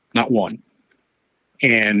 not one.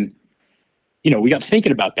 And, we got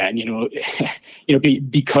thinking about that,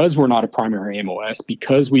 because we're not a primary MOS,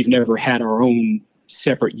 because we've never had our own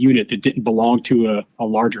separate unit that didn't belong to a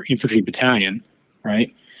larger infantry battalion,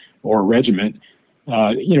 right, or regiment.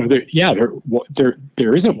 There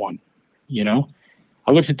isn't one.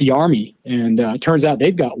 I looked at the Army, and it turns out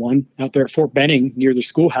they've got one out there at Fort Benning near their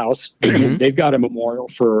schoolhouse. They've got a memorial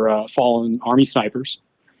for fallen Army snipers,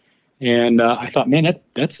 And I thought, man,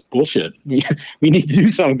 that's bullshit. We need to do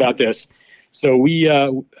something about this. So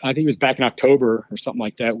I think it was back in October or something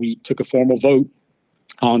like that, we took a formal vote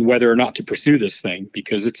on whether or not to pursue this thing,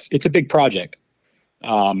 because it's a big project.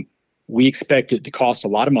 We expect it to cost a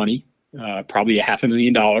lot of money, probably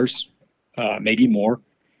 $500,000, maybe more.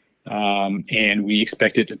 And we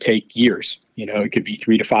expect it to take years. It could be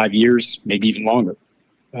 3 to 5 years, maybe even longer.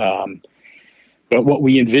 But what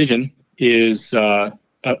we envision is a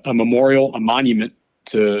memorial, a monument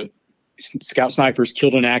to Scout snipers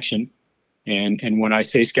killed in action. And when I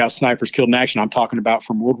say Scout snipers killed in action, I'm talking about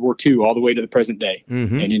from World War II all the way to the present day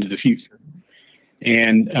and into the future.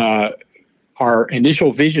 And our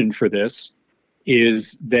initial vision for this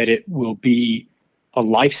is that it will be a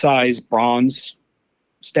life-size bronze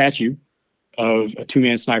statue of a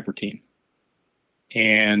two-man sniper team.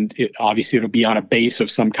 And obviously it'll be on a base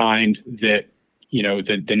of some kind that,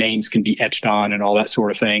 the names can be etched on and all that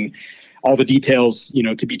sort of thing. All the details,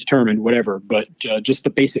 to be determined, whatever. But just the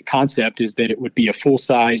basic concept is that it would be a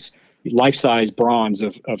full-size, life-size bronze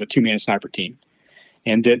of a two-man sniper team.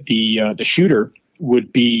 And that the shooter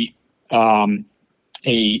would be a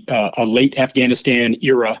late Afghanistan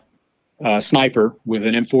era sniper with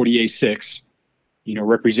an M40A6,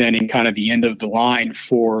 representing kind of the end of the line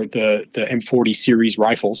for the M40 series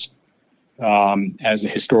rifles, as a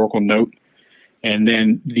historical note. And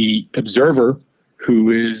then the observer, who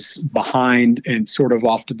is behind and sort of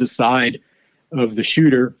off to the side of the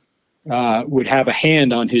shooter, would have a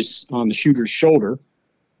hand on the shooter's shoulder,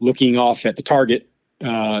 looking off at the target,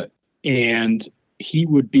 and he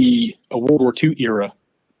would be a World War II era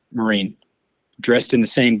Marine, dressed in the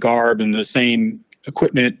same garb and the same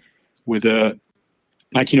equipment, with a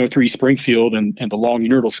 1903 Springfield and the long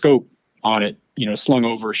unital scope on it, slung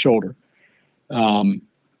over his shoulder.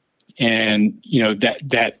 And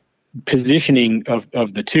that positioning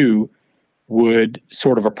of the two would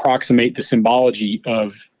sort of approximate the symbology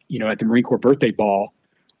of, at the Marine Corps birthday ball,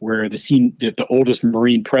 where the oldest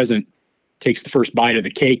Marine present takes the first bite of the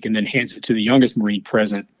cake and then hands it to the youngest Marine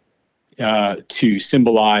present, to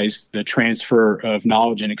symbolize the transfer of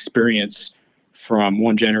knowledge and experience from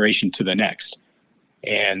one generation to the next.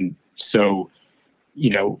 And so,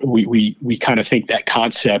 we kind of think that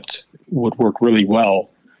concept would work really well.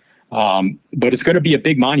 But it's going to be a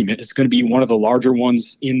big monument. It's going to be one of the larger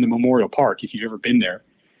ones in the Memorial Park, if you've ever been there.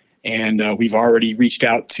 And we've already reached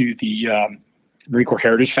out to the Marine Corps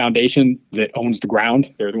Heritage Foundation that owns the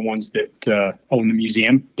ground. They're the ones that own the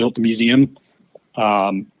museum, built the museum.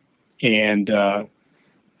 And they're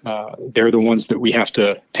the ones that we have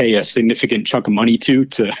to pay a significant chunk of money to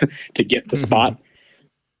get the spot.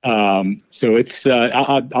 So it's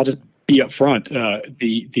I'll just be up front.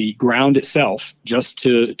 The ground itself, just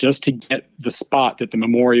to get the spot that the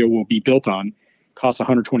memorial will be built on, costs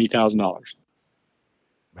 $120,000.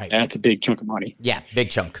 Right. That's a big chunk of money. Yeah, big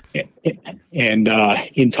chunk. And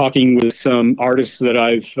in talking with some artists that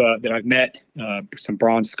I've met, some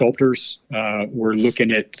bronze sculptors, we're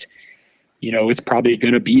looking at, it's probably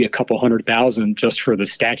going to be a couple $100,000 just for the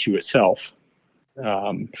statue itself,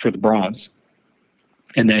 for the bronze.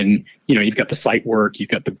 And then, you've got the site work, you've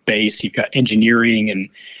got the base, you've got engineering and,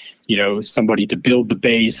 somebody to build the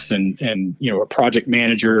base and a project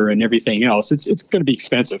manager and everything else. It's going to be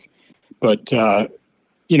expensive, but,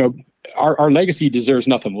 our legacy deserves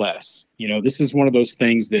nothing less. This is one of those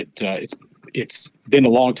things that it's been a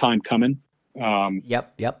long time coming.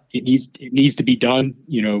 Yep. It needs to be done,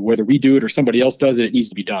 whether we do it or somebody else does it, it needs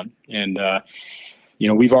to be done. And,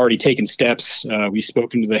 we've already taken steps. We've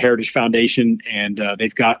spoken to the Heritage Foundation, and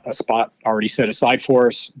they've got a spot already set aside for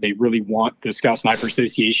us. They really want the Scout Sniper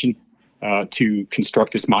Association to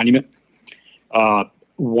construct this monument.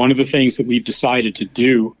 One of the things that we've decided to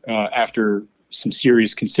do after some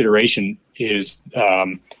serious consideration is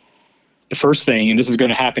the first thing, and this is going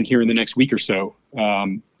to happen here in the next week or so,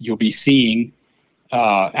 you'll be seeing,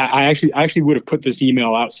 I actually would have put this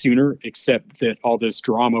email out sooner, except that all this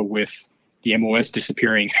drama with the MOS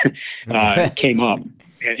disappearing came up.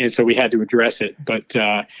 And so we had to address it. But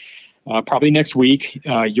probably next week,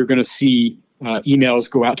 you're going to see emails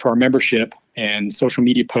go out to our membership and social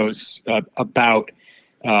media posts about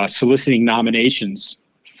soliciting nominations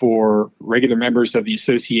for regular members of the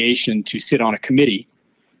association to sit on a committee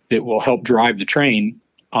that will help drive the train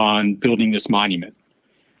on building this monument.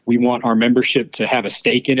 We want our membership to have a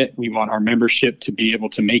stake in it. We want our membership to be able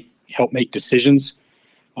to help make decisions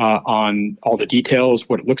on all the details,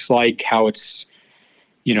 what it looks like, how it's,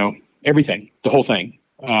 everything, the whole thing.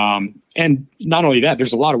 And not only that,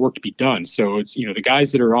 there's a lot of work to be done. So it's, the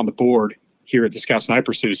guys that are on the board here at the Scout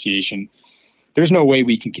Sniper Association, there's no way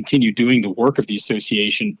we can continue doing the work of the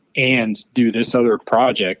association and do this other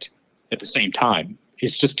project at the same time.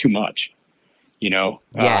 It's just too much, and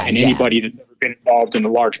anybody that's ever been involved in a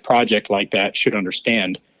large project like that should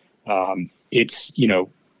understand. It's,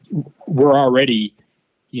 we're already,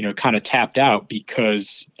 kind of tapped out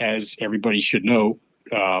because, as everybody should know,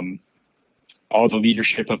 all the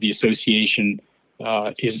leadership of the association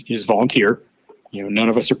is volunteer. None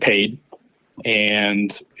of us are paid.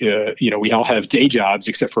 And, we all have day jobs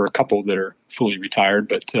except for a couple that are fully retired.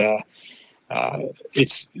 But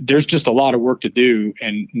there's just a lot of work to do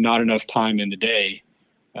and not enough time in the day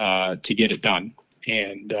to get it done.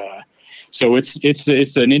 And so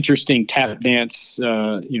it's an interesting tap dance,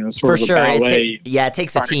 sort For of a sure. ballet. It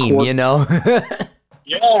takes a team, Yeah,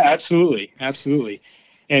 absolutely. Absolutely.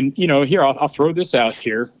 And, here, I'll throw this out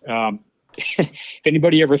here. If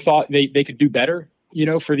anybody ever thought they could do better,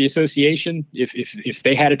 for the association, if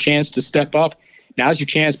they had a chance to step up, now's your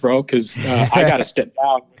chance, bro, because I got to step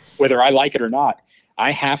down, whether I like it or not.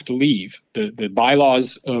 I have to leave. The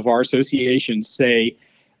bylaws of our association say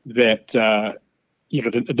that,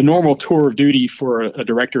 the normal tour of duty for a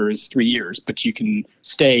director is 3 years, but you can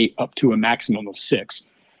stay up to a maximum of 6.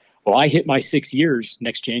 Well, I hit my 6 years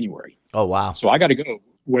next January. Oh, wow. So I got to go,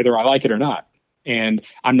 whether I like it or not. And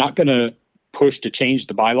I'm not going to push to change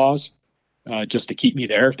the bylaws just to keep me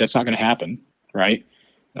there. That's not going to happen, right?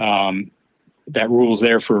 That rule's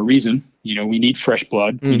there for a reason. We need fresh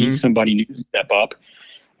blood. We need somebody new to step up.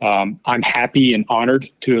 I'm happy and honored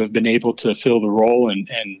to have been able to fill the role and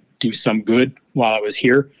do some good while I was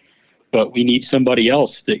here. But we need somebody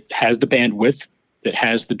else that has the bandwidth, that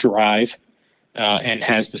has the drive, and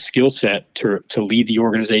has the skill set to lead the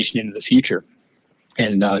organization into the future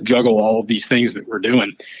and juggle all of these things that we're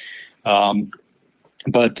doing.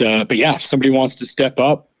 But yeah, if somebody wants to step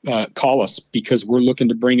up, call us, because we're looking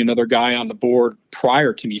to bring another guy on the board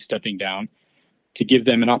prior to me stepping down to give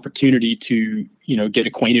them an opportunity to, get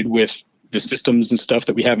acquainted with the systems and stuff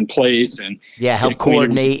that we have in place and help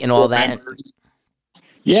coordinate and all that. Members.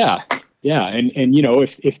 Yeah. And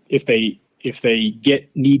if they get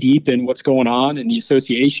knee deep in what's going on in the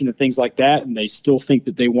association and things like that, and they still think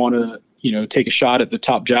that they want to, take a shot at the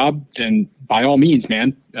top job, then by all means,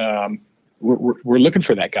 man, we're looking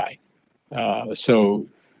for that guy. So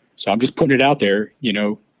I'm just putting it out there.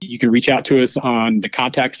 You can reach out to us on the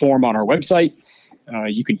contact form on our website.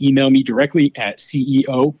 You can email me directly at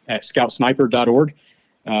ceo@scoutsniper.org,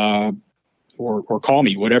 or call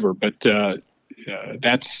me, whatever. But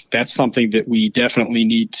that's something that we definitely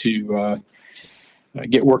need to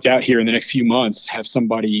get worked out here in the next few months. Have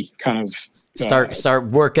somebody kind of start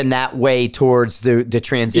working that way towards the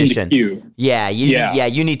transition. You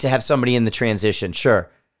need to have somebody in the transition. Sure.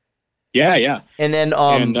 Yeah. And then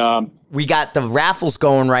we got the raffles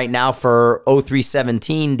going right now for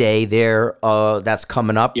 0317 Day there. That's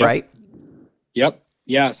coming up, right? Yep.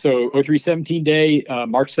 Yeah. So 0317 Day,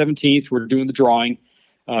 March 17th, we're doing the drawing.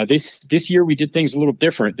 This year we did things a little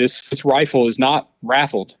different. This rifle is not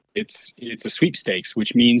raffled. It's a sweepstakes,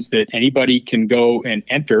 which means that anybody can go and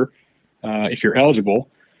enter if you're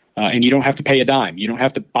eligible, and you don't have to pay a dime. You don't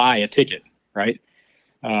have to buy a ticket, right?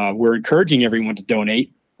 We're encouraging everyone to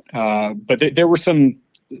donate, but there were some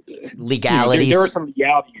legalities. There were some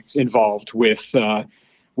legalities involved with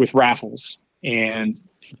raffles, and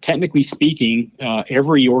technically speaking,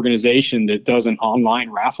 every organization that does an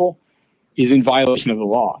online raffle is in violation of the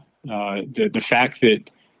law. The fact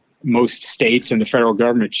that most states and the federal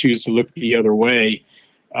government choose to look the other way,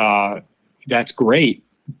 that's great,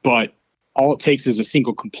 but all it takes is a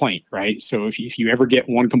single complaint, right? So if you ever get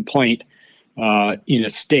one complaint in a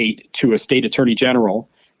state to a state attorney general,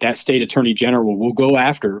 that state attorney general will go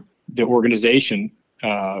after the organization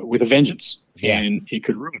with a vengeance, and it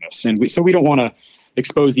could ruin us. And so we don't want to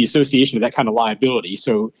expose the association to that kind of liability.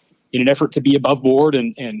 So in an effort to be above board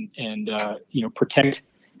and protect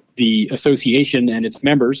the association and its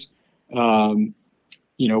members,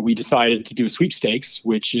 we decided to do a sweepstakes,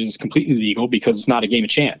 which is completely legal because it's not a game of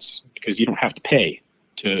chance, because you don't have to pay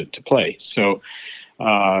to play. So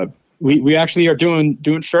we actually are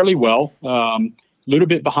doing fairly well. Little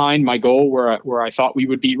bit behind my goal where I thought we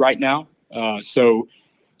would be right now. So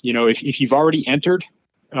if you've already entered,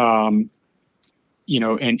 and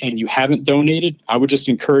you haven't donated, I would just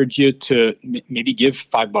encourage you to maybe give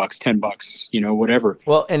 $5, $10, whatever.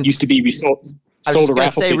 Well, and used to be we sold I was a going to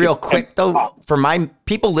raffle say ticket real quick though, for my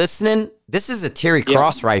people listening, this is a Terry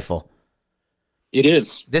Cross rifle. It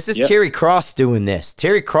is. This is Terry Cross doing this.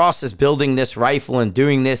 Terry Cross is building this rifle and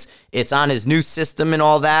doing this. It's on his new system and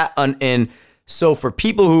all that. And so for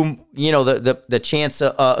people who, the chance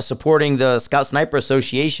of supporting the Scout Sniper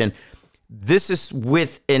Association, this is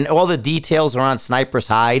and all the details are on Sniper's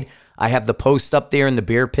Hide. I have the post up there in the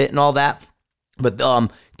beer pit and all that. But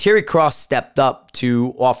Terry Cross stepped up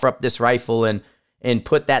to offer up this rifle and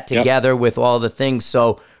put that together with all the things.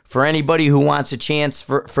 So for anybody who wants a chance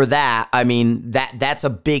for that, I mean, that's a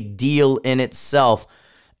big deal in itself.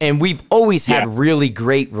 And we've always had really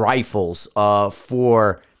great rifles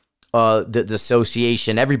for the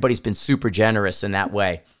association. Everybody's been super generous in that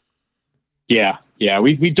way. Yeah.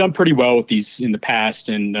 We've done pretty well with these in the past,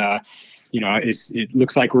 and it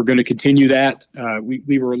looks like we're going to continue that.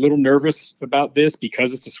 We were a little nervous about this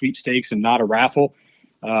because it's a sweepstakes and not a raffle.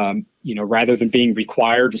 Rather than being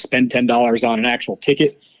required to spend $10 on an actual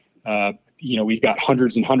ticket, we've got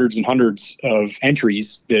hundreds and hundreds and hundreds of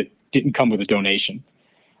entries that didn't come with a donation.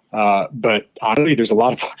 But honestly, there's a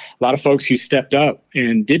lot of folks who stepped up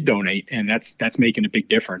and did donate, and that's making a big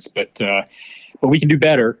difference. But we can do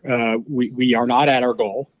better. We are not at our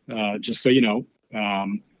goal, just so you know.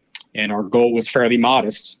 And our goal was fairly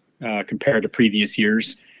modest compared to previous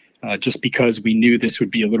years, just because we knew this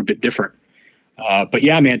would be a little bit different. But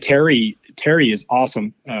yeah, man, Terry is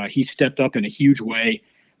awesome. He stepped up in a huge way.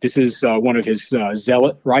 This is one of his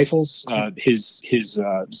Zealot rifles, his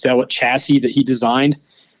Zealot chassis that he designed.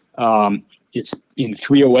 It's in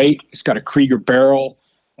 308. It's got a Krieger barrel.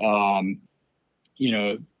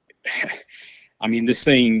 I mean, this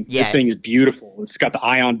thing is beautiful. It's got the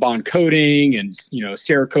ion bond coating and,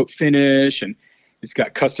 Cerakote finish, and it's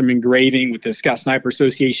got custom engraving with the Scout Sniper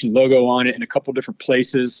Association logo on it in a couple different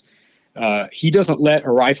places. He doesn't let a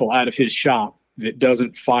rifle out of his shop that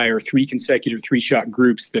doesn't fire 3 consecutive 3-shot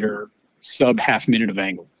groups that are sub half minute of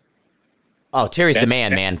angle. Oh, Terry's the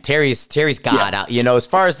man. Terry's God. As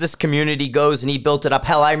far as this community goes, and he built it up.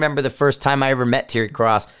 Hell, I remember the first time I ever met Terry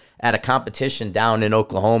Cross at a competition down in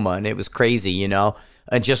Oklahoma, and it was crazy, and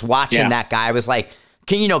just watching that guy, I was like,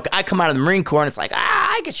 I come out of the Marine Corps, and it's like,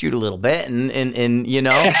 I could shoot a little bit, and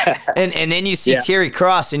and then you see Terry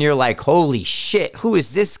Cross, and you're like, holy shit, who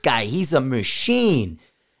is this guy? He's a machine.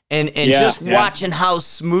 And watching how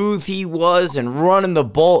smooth he was and running the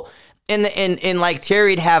bolt, and like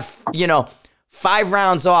Terry'd have, 5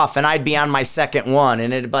 rounds off, and I'd be on my second one,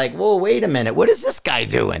 and it'd be like, whoa, wait a minute, what is this guy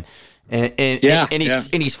doing?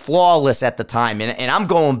 And he's flawless at the time, and I'm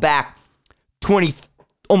going back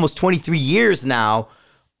almost 23 years now,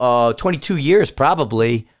 22 years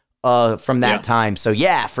probably from that time. So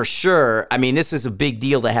yeah, for sure. I mean, this is a big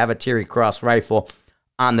deal to have a Terry Cross rifle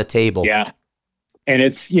on the table. Yeah. And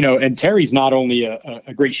it's, and Terry's not only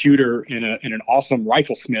a great shooter and an awesome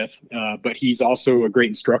riflesmith, but he's also a great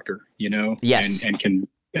instructor, Yes. and can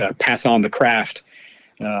pass on the craft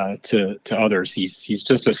to others. He's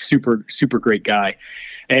just a super, super great guy.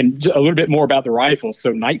 And a little bit more about the rifle.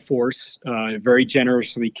 So Night Force very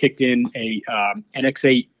generously kicked in a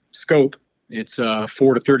NX8 scope. It's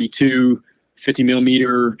 4-32, 50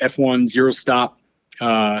 millimeter F1 zero stop,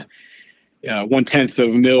 1/10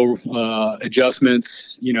 of a mil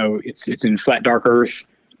adjustments. It's in flat dark earth,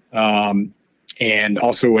 and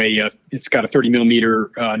also it's got a 30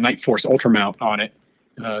 millimeter Night Force Ultra mount on it,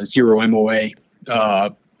 0 MOA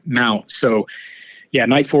mount. So yeah,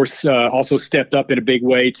 Night Force also stepped up in a big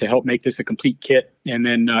way to help make this a complete kit. And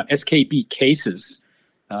then SKB Cases.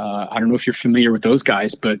 I don't know if you're familiar with those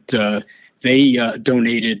guys, but they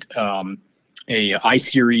donated a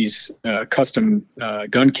I-Series custom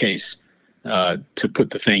gun case to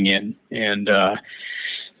put the thing in. And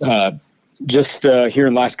just here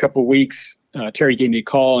in the last couple of weeks, Terry gave me a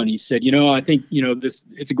call and he said, I think,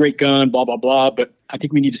 it's a great gun, blah, blah, blah, but I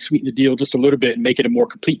think we need to sweeten the deal just a little bit and make it a more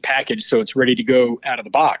complete package so it's ready to go out of the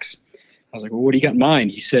box. I was like, well, what do you got in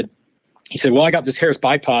mind? He said, well, I got this Harris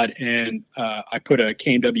bipod and I put a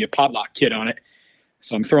KMW Podlock kit on it.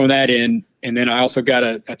 So I'm throwing that in. And then I also got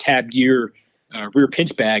a Tab Gear rear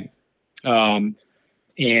pinch bag. And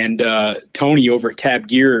Tony over at Tab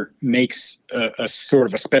Gear makes a sort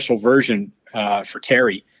of a special version for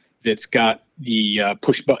Terry that's got the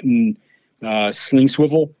push button sling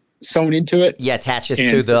swivel sewn into it. Yeah, attaches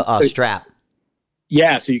to the strap.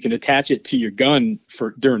 Yeah, so you can attach it to your gun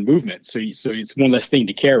during movement. So it's one less thing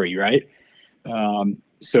to carry, right?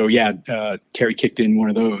 Terry kicked in one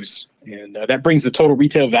of those, and that brings the total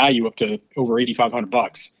retail value up to over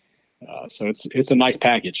 $8,500. So it's a nice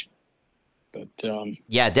package. But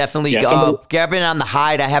definitely grab it on the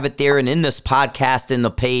Hide. I have it there, and in this podcast, in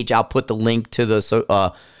the page, I'll put the link to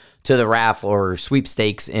the raffle or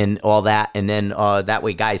sweepstakes and all that, and then that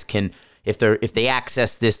way guys can, if they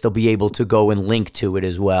access this, they'll be able to go and link to it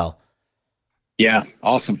as well. Yeah,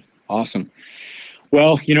 awesome.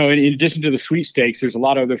 Well, in addition to the sweepstakes, there's a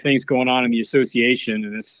lot of other things going on in the association,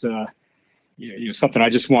 and it's something I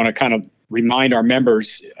just want to kind of remind our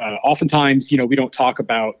members. Oftentimes, we don't talk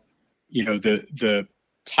about, the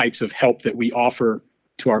types of help that we offer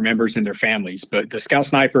to our members and their families, but the Scout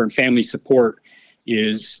Sniper and Family Support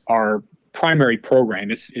is our primary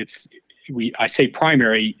program. I say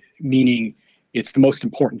primary, meaning it's the most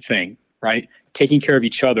important thing, right? Taking care of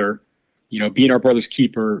each other, being our brother's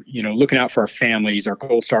keeper, looking out for our families, our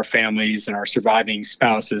Gold Star families and our surviving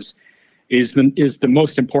spouses is the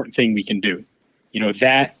most important thing we can do.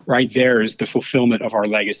 That right there is the fulfillment of our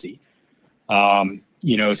legacy.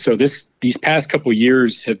 So these past couple of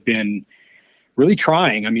years have been really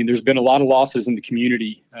trying. I mean, there's been a lot of losses in the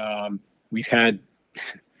community. We've had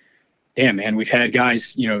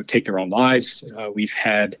guys, take their own lives. We've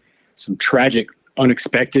had some tragic,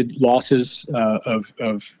 unexpected losses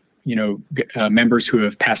of members who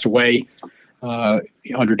have passed away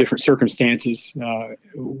under different circumstances.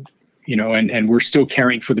 And we're still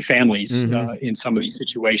caring for the families in some of these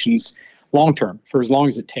situations long term for as long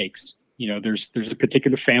as it takes. There's a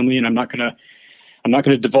particular family, and I'm not gonna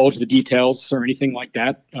divulge the details or anything like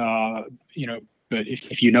that. But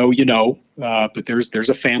if but there's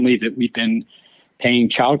a family that we've been paying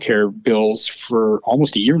childcare bills for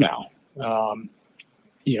almost a year now.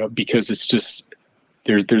 Because it's just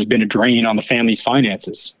there's been a drain on the family's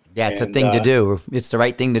finances. Yeah, it's a thing to do. It's the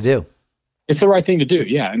right thing to do. It's the right thing to do.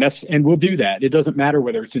 Yeah. And we'll do that. It doesn't matter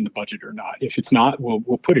whether it's in the budget or not. If it's not, we'll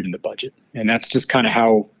put it in the budget. And that's just kind of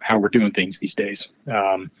how we're doing things these days.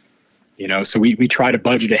 So we try to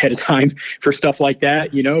budget ahead of time for stuff like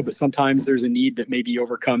that, but sometimes there's a need that maybe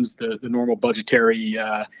overcomes the normal budgetary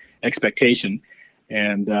expectation.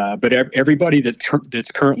 And but everybody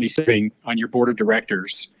that's currently sitting on your board of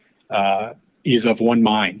directors is of one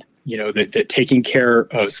mind, that taking care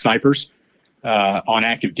of snipers on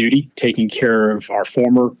active duty, taking care of our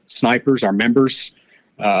former snipers, our members,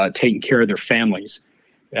 taking care of their families,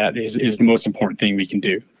 is the most important thing we can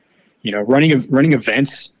do. Running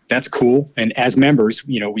events, that's cool. And as members,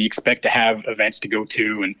 we expect to have events to go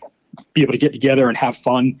to and be able to get together and have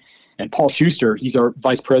fun. And Paul Schuster, he's our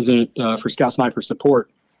vice president for Scout Sniper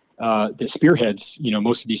Support, that spearheads,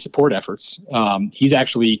 most of these support efforts. He's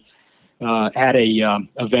actually at a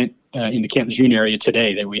event in the Camp Lejeune area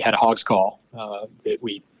today that we had a hogs call that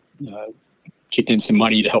we kicked in some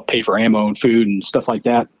money to help pay for ammo and food and stuff like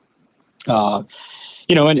that. And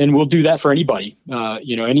we'll do that for anybody.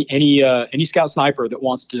 Any Scout Sniper that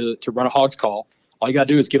wants to run a hogs call, all you got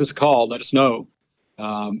to do is give us a call, let us know.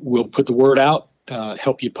 We'll put the word out,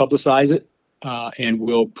 help you publicize it, and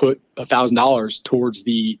we'll put $1,000 towards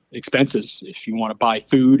the expenses. If you want to buy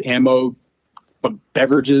food, ammo,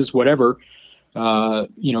 beverages, whatever,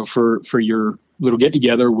 for your little get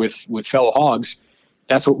together with fellow hogs,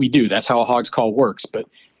 that's what we do. That's how a hogs call works. But,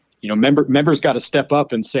 members got to step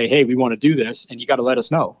up and say, hey, we want to do this. And you got to let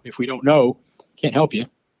us know. If we don't know, can't help you,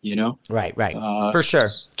 Right. For sure.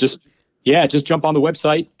 Just jump on the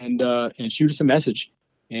website and shoot us a message.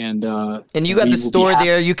 And you got the store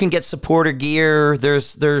there. You can get supporter gear.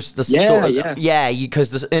 There's the store. Yeah.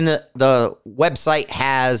 Because the website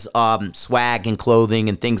has swag and clothing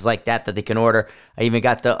and things like that they can order. I even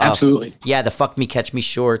got the absolutely. The fuck me catch me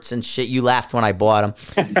shorts and shit. You laughed when I bought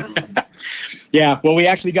them. Yeah. Well, we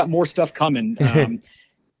actually got more stuff coming.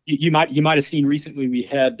 You might have seen recently we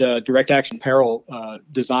had Direct Action Apparel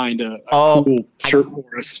designed a cool shirt for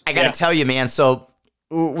us. I gotta tell you, man. So.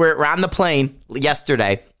 We're on the plane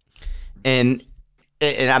yesterday, and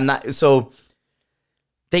I'm not. So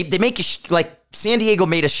they make like San Diego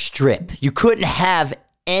made a strip. You couldn't have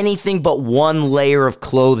anything but one layer of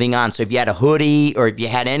clothing on. So if you had a hoodie or if you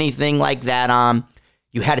had anything like that on,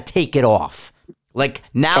 you had to take it off. Like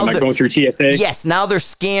now they're going through TSA. Yes, now they're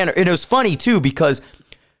scanning. And it was funny too because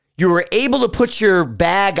you were able to put your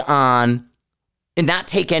bag on and not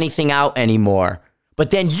take anything out anymore,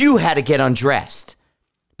 but then you had to get undressed.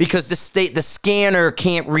 Because the scanner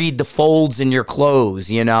can't read the folds in your clothes,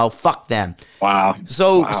 Fuck them. Wow.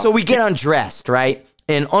 So we get undressed, right?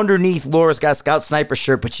 And underneath, Laura's got a Scout Sniper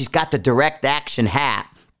shirt, but she's got the Direct Action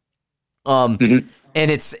hat. And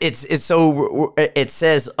it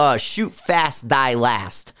says shoot fast, die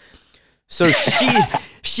last. So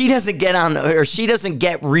she doesn't get on, or she doesn't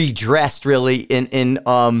get redressed really, and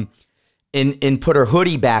put her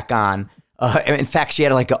hoodie back on. In fact, she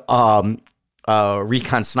had like a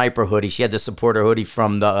Recon Sniper hoodie. She had the supporter hoodie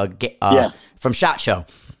from from SHOT Show.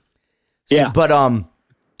 Yeah. But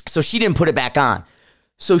so she didn't put it back on.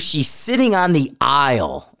 So she's sitting on the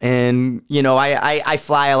aisle, and I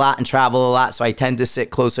fly a lot and travel a lot, so I tend to sit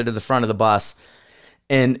closer to the front of the bus.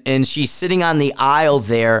 And she's sitting on the aisle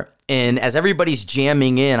there, And as everybody's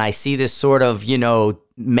jamming in, I see this sort of,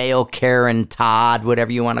 male Karen Todd,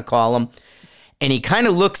 whatever you want to call him. And he kind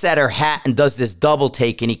of looks at her hat and does this double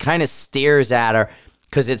take, and he kind of stares at her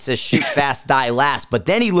because it says shoot fast, die last. But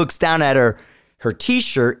then he looks down at her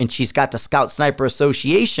T-shirt, and she's got the Scout Sniper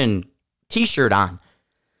Association T-shirt on.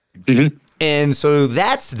 Mm-hmm. And so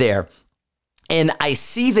that's there. And I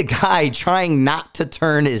see the guy trying not to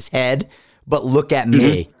turn his head, but look at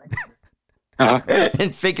me.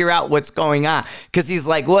 And figure out what's going on. Because he's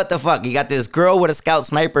like, what the fuck? You got this girl with a Scout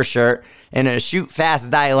Sniper shirt and a shoot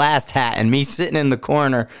fast, die last hat, and me sitting in the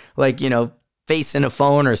corner, like, facing a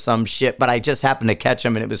phone or some shit. But I just happened to catch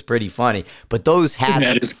him, and it was pretty funny. But those hats,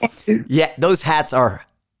 that is funny. Yeah, those hats are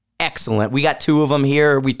excellent. We got 2 of them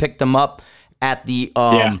here. We picked them up at the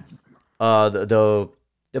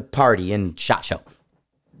party in SHOT Show.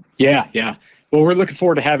 Yeah. Well, we're looking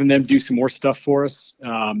forward to having them do some more stuff for us.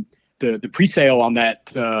 The pre-sale on that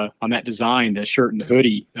design, the shirt and the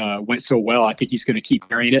hoodie, went so well. I think he's going to keep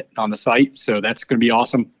carrying it on the site, so that's going to be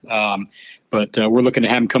awesome. But we're looking to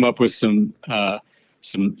have him come up with some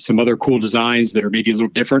other cool designs that are maybe a little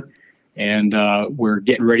different. And we're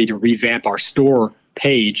getting ready to revamp our store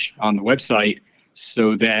page on the website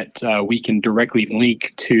so that we can directly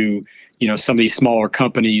link to some of these smaller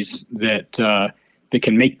companies that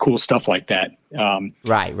can make cool stuff like that.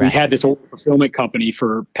 Right. We've had this order fulfillment company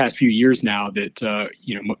for past few years now that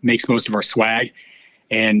makes most of our swag,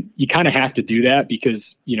 and you kind of have to do that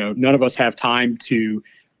because none of us have time to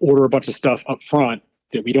order a bunch of stuff up front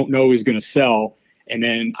that we don't know is going to sell, and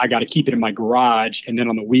then I got to keep it in my garage, and then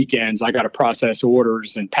on the weekends I got to process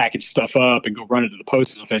orders and package stuff up and go run it to the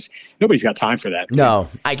post office. Nobody's got time for that. No,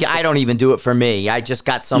 I don't even do it for me. I just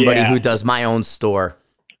got somebody who does my own store.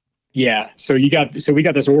 Yeah. So we got this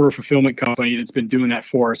order fulfillment company that's been doing that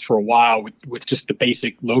for us for a while with just the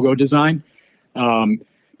basic logo design.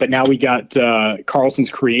 But now we got Carlson's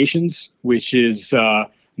Creations, which is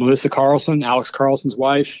Melissa Carlson, Alex Carlson's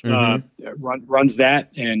wife, runs that.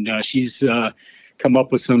 And she's come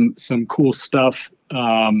up with some cool stuff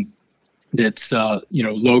that's,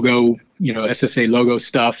 logo, SSA logo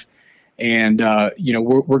stuff. And,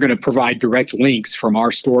 we're going to provide direct links from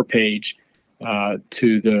our store page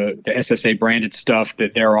to the SSA branded stuff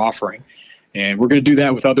that they're offering. And we're going to do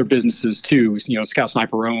that with other businesses too, Scout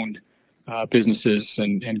Sniper owned businesses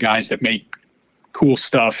and guys that make cool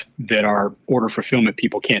stuff that our order fulfillment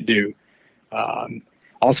people can't do.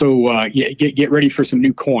 Also, get ready for some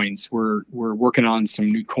new coins. We're working on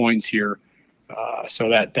some new coins here. So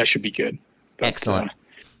that should be good. But, excellent.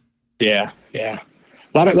 Yeah.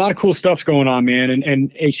 A lot of cool stuff going on, man.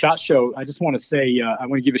 And a SHOT Show, I just want to say, I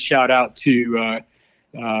want to give a shout out to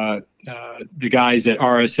the guys at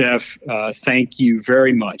RSF. Thank you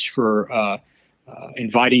very much for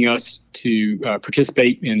inviting us to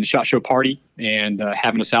participate in the SHOT Show party and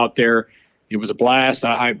having us out there. It was a blast.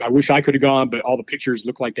 I wish I could have gone, but all the pictures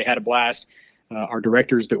looked like they had a blast. Our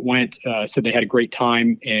directors that went said they had a great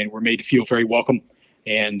time and were made to feel very welcome.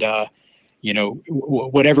 And,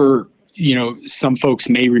 whatever some folks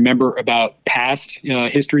may remember about past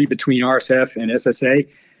history between RSF and SSA,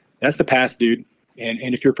 that's the past, dude.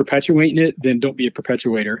 And if you're perpetuating it, then don't be a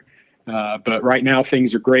perpetuator. But right now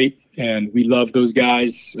things are great, and we love those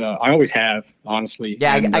guys. I always have, honestly.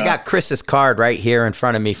 Yeah, and, I got Chris's card right here in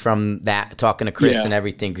front of me from that, talking to Chris and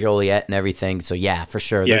everything, Joliet and everything. So yeah, for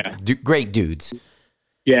sure. Yeah. They're great dudes.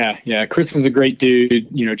 Yeah. Chris is a great dude.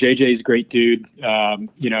 JJ's a great dude. And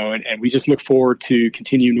we just look forward to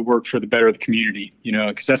continuing to work for the better of the community,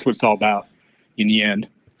 because that's what it's all about in the end.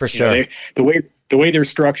 For sure. The way they're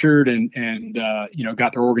structured and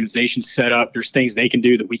got their organization set up, there's things they can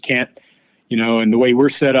do that we can't, and the way we're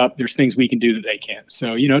set up, there's things we can do that they can't.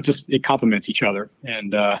 So, it complements each other.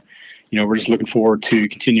 And, we're just looking forward to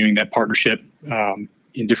continuing that partnership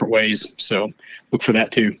in different ways. So look for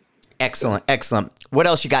that too. Excellent. What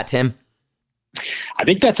else you got, Tim? I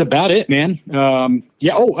think that's about it, man.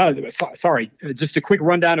 Sorry. Just a quick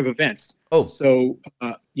rundown of events. Oh, so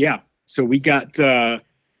So we got the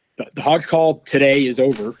Hogs Call today is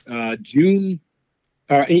over. In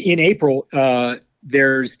April,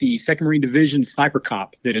 there's the 2nd Marine Division Sniper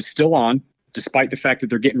Comp that is still on, despite the fact that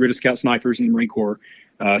they're getting rid of Scout Snipers in the Marine Corps.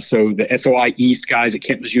 So the SOI East guys at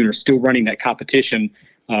Camp Lejeune are still running that competition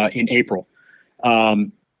in April.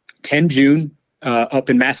 10 June, up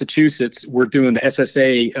in Massachusetts, we're doing the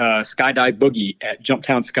SSA Skydive Boogie at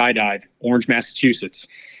Jumptown Skydive, Orange, Massachusetts.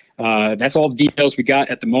 That's all the details we got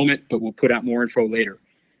at the moment, but we'll put out more info later.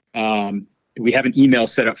 We have an email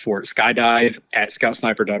set up for it,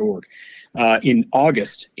 skydive@scoutsniper.org. In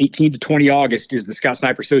August, 18 to 20 August, is the Scout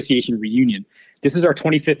Sniper Association reunion. This is our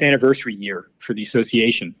 25th anniversary year for the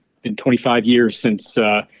association. been 25 years since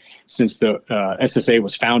the SSA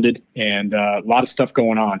was founded, and a lot of stuff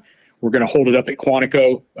going on. We're going to hold it up at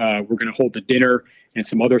Quantico. We're going to hold the dinner and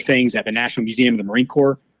some other things at the National Museum of the Marine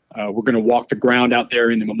Corps. We're going to walk the ground out there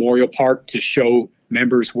in the Memorial Park to show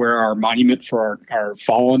members where our monument for our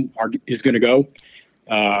fallen is going to go.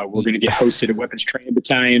 We're going to get hosted at Weapons Training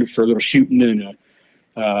Battalion for a little shooting and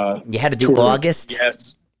you had to do August?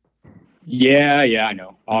 Yes. Yeah, I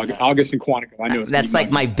know. August and Quantico. I know. That's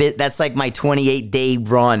like my bit. That's like my 28-day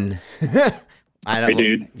run. I know,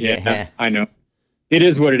 dude. Yeah, I know. It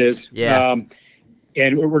is what it is. Yeah.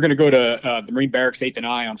 And we're going to go to the Marine Barracks 8th and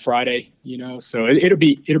I on Friday. So it'll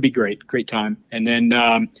be great time. And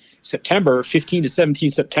then September 15 to 17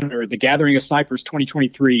 September, the Gathering of Snipers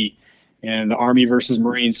 2023, and the Army versus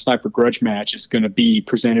Marines Sniper Grudge match is going to be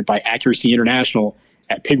presented by Accuracy International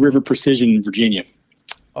at Pig River Precision in Virginia.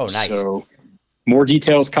 Oh, nice. So more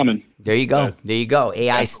details coming. There you go.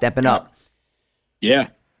 AI stepping up. Yeah.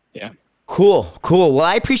 Cool. Well,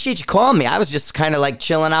 I appreciate you calling me. I was just kind of like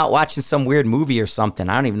chilling out, watching some weird movie or something.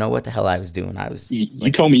 I don't even know what the hell I was doing.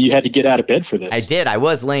 You told me you had to get out of bed for this. I did. I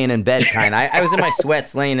was laying in bed kind of. I was in my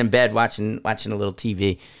sweats laying in bed watching a little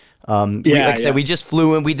TV. Like I said, we just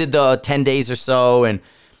flew in. We did the 10 days or so, and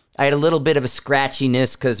I had a little bit of a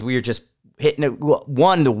scratchiness because we were just hitting it.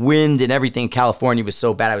 One, the wind and everything in California was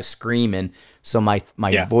so bad I was screaming. So my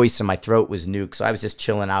voice and my throat was nuked. So I was just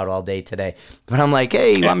chilling out all day today. But I'm like,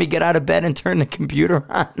 hey, you want me to get out of bed and turn the computer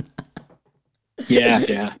on?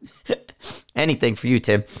 Yeah. Anything for you,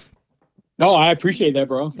 Tim. No, I appreciate that,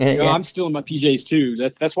 bro. I'm still in my PJs too.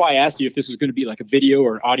 That's why I asked you if this was going to be like a video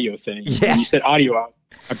or an audio thing. Yeah. When you said audio,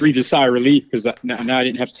 I breathed a sigh of relief because now I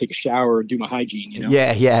didn't have to take a shower or do my hygiene.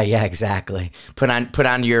 Yeah, exactly. Put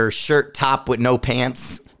on your shirt top with no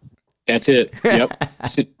pants. That's it. Yep.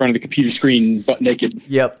 Sit in front of the computer screen, butt naked.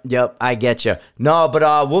 Yep. I get you. No, but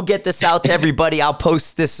we'll get this out to everybody. I'll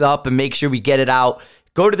post this up and make sure we get it out.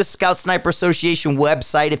 Go to the Scout Sniper Association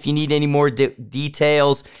website if you need any more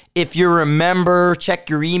details. If you're a member, check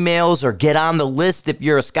your emails or get on the list. If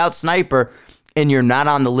you're a Scout Sniper and you're not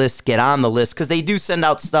on the list, get on the list because they do send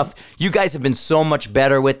out stuff. You guys have been so much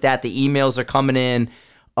better with that. The emails are coming in.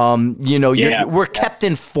 We're kept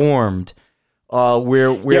informed.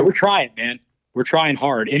 We're trying, man. We're trying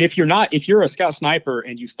hard. And if you're a Scout Sniper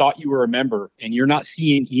and you thought you were a member and you're not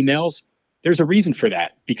seeing emails, there's a reason for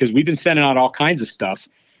that because we've been sending out all kinds of stuff.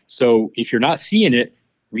 So if you're not seeing it,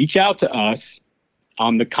 reach out to us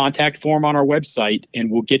on the contact form on our website and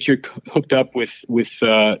we'll get you hooked up with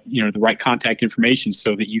the right contact information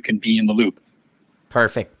so that you can be in the loop.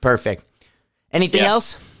 Perfect. Anything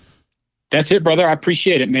else? That's it, brother. I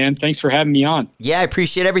appreciate it, man. Thanks for having me on. Yeah, I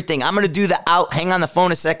appreciate everything. I'm going to do the out. Hang on the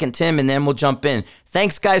phone a second, Tim, and then we'll jump in.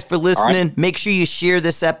 Thanks, guys, for listening. Right. Make sure you share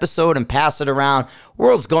this episode and pass it around.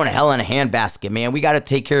 World's going to hell in a handbasket, man. We got to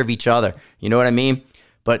take care of each other. You know what I mean?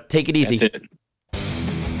 But take it easy. That's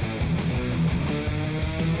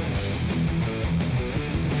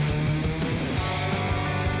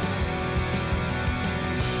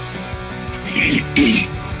it.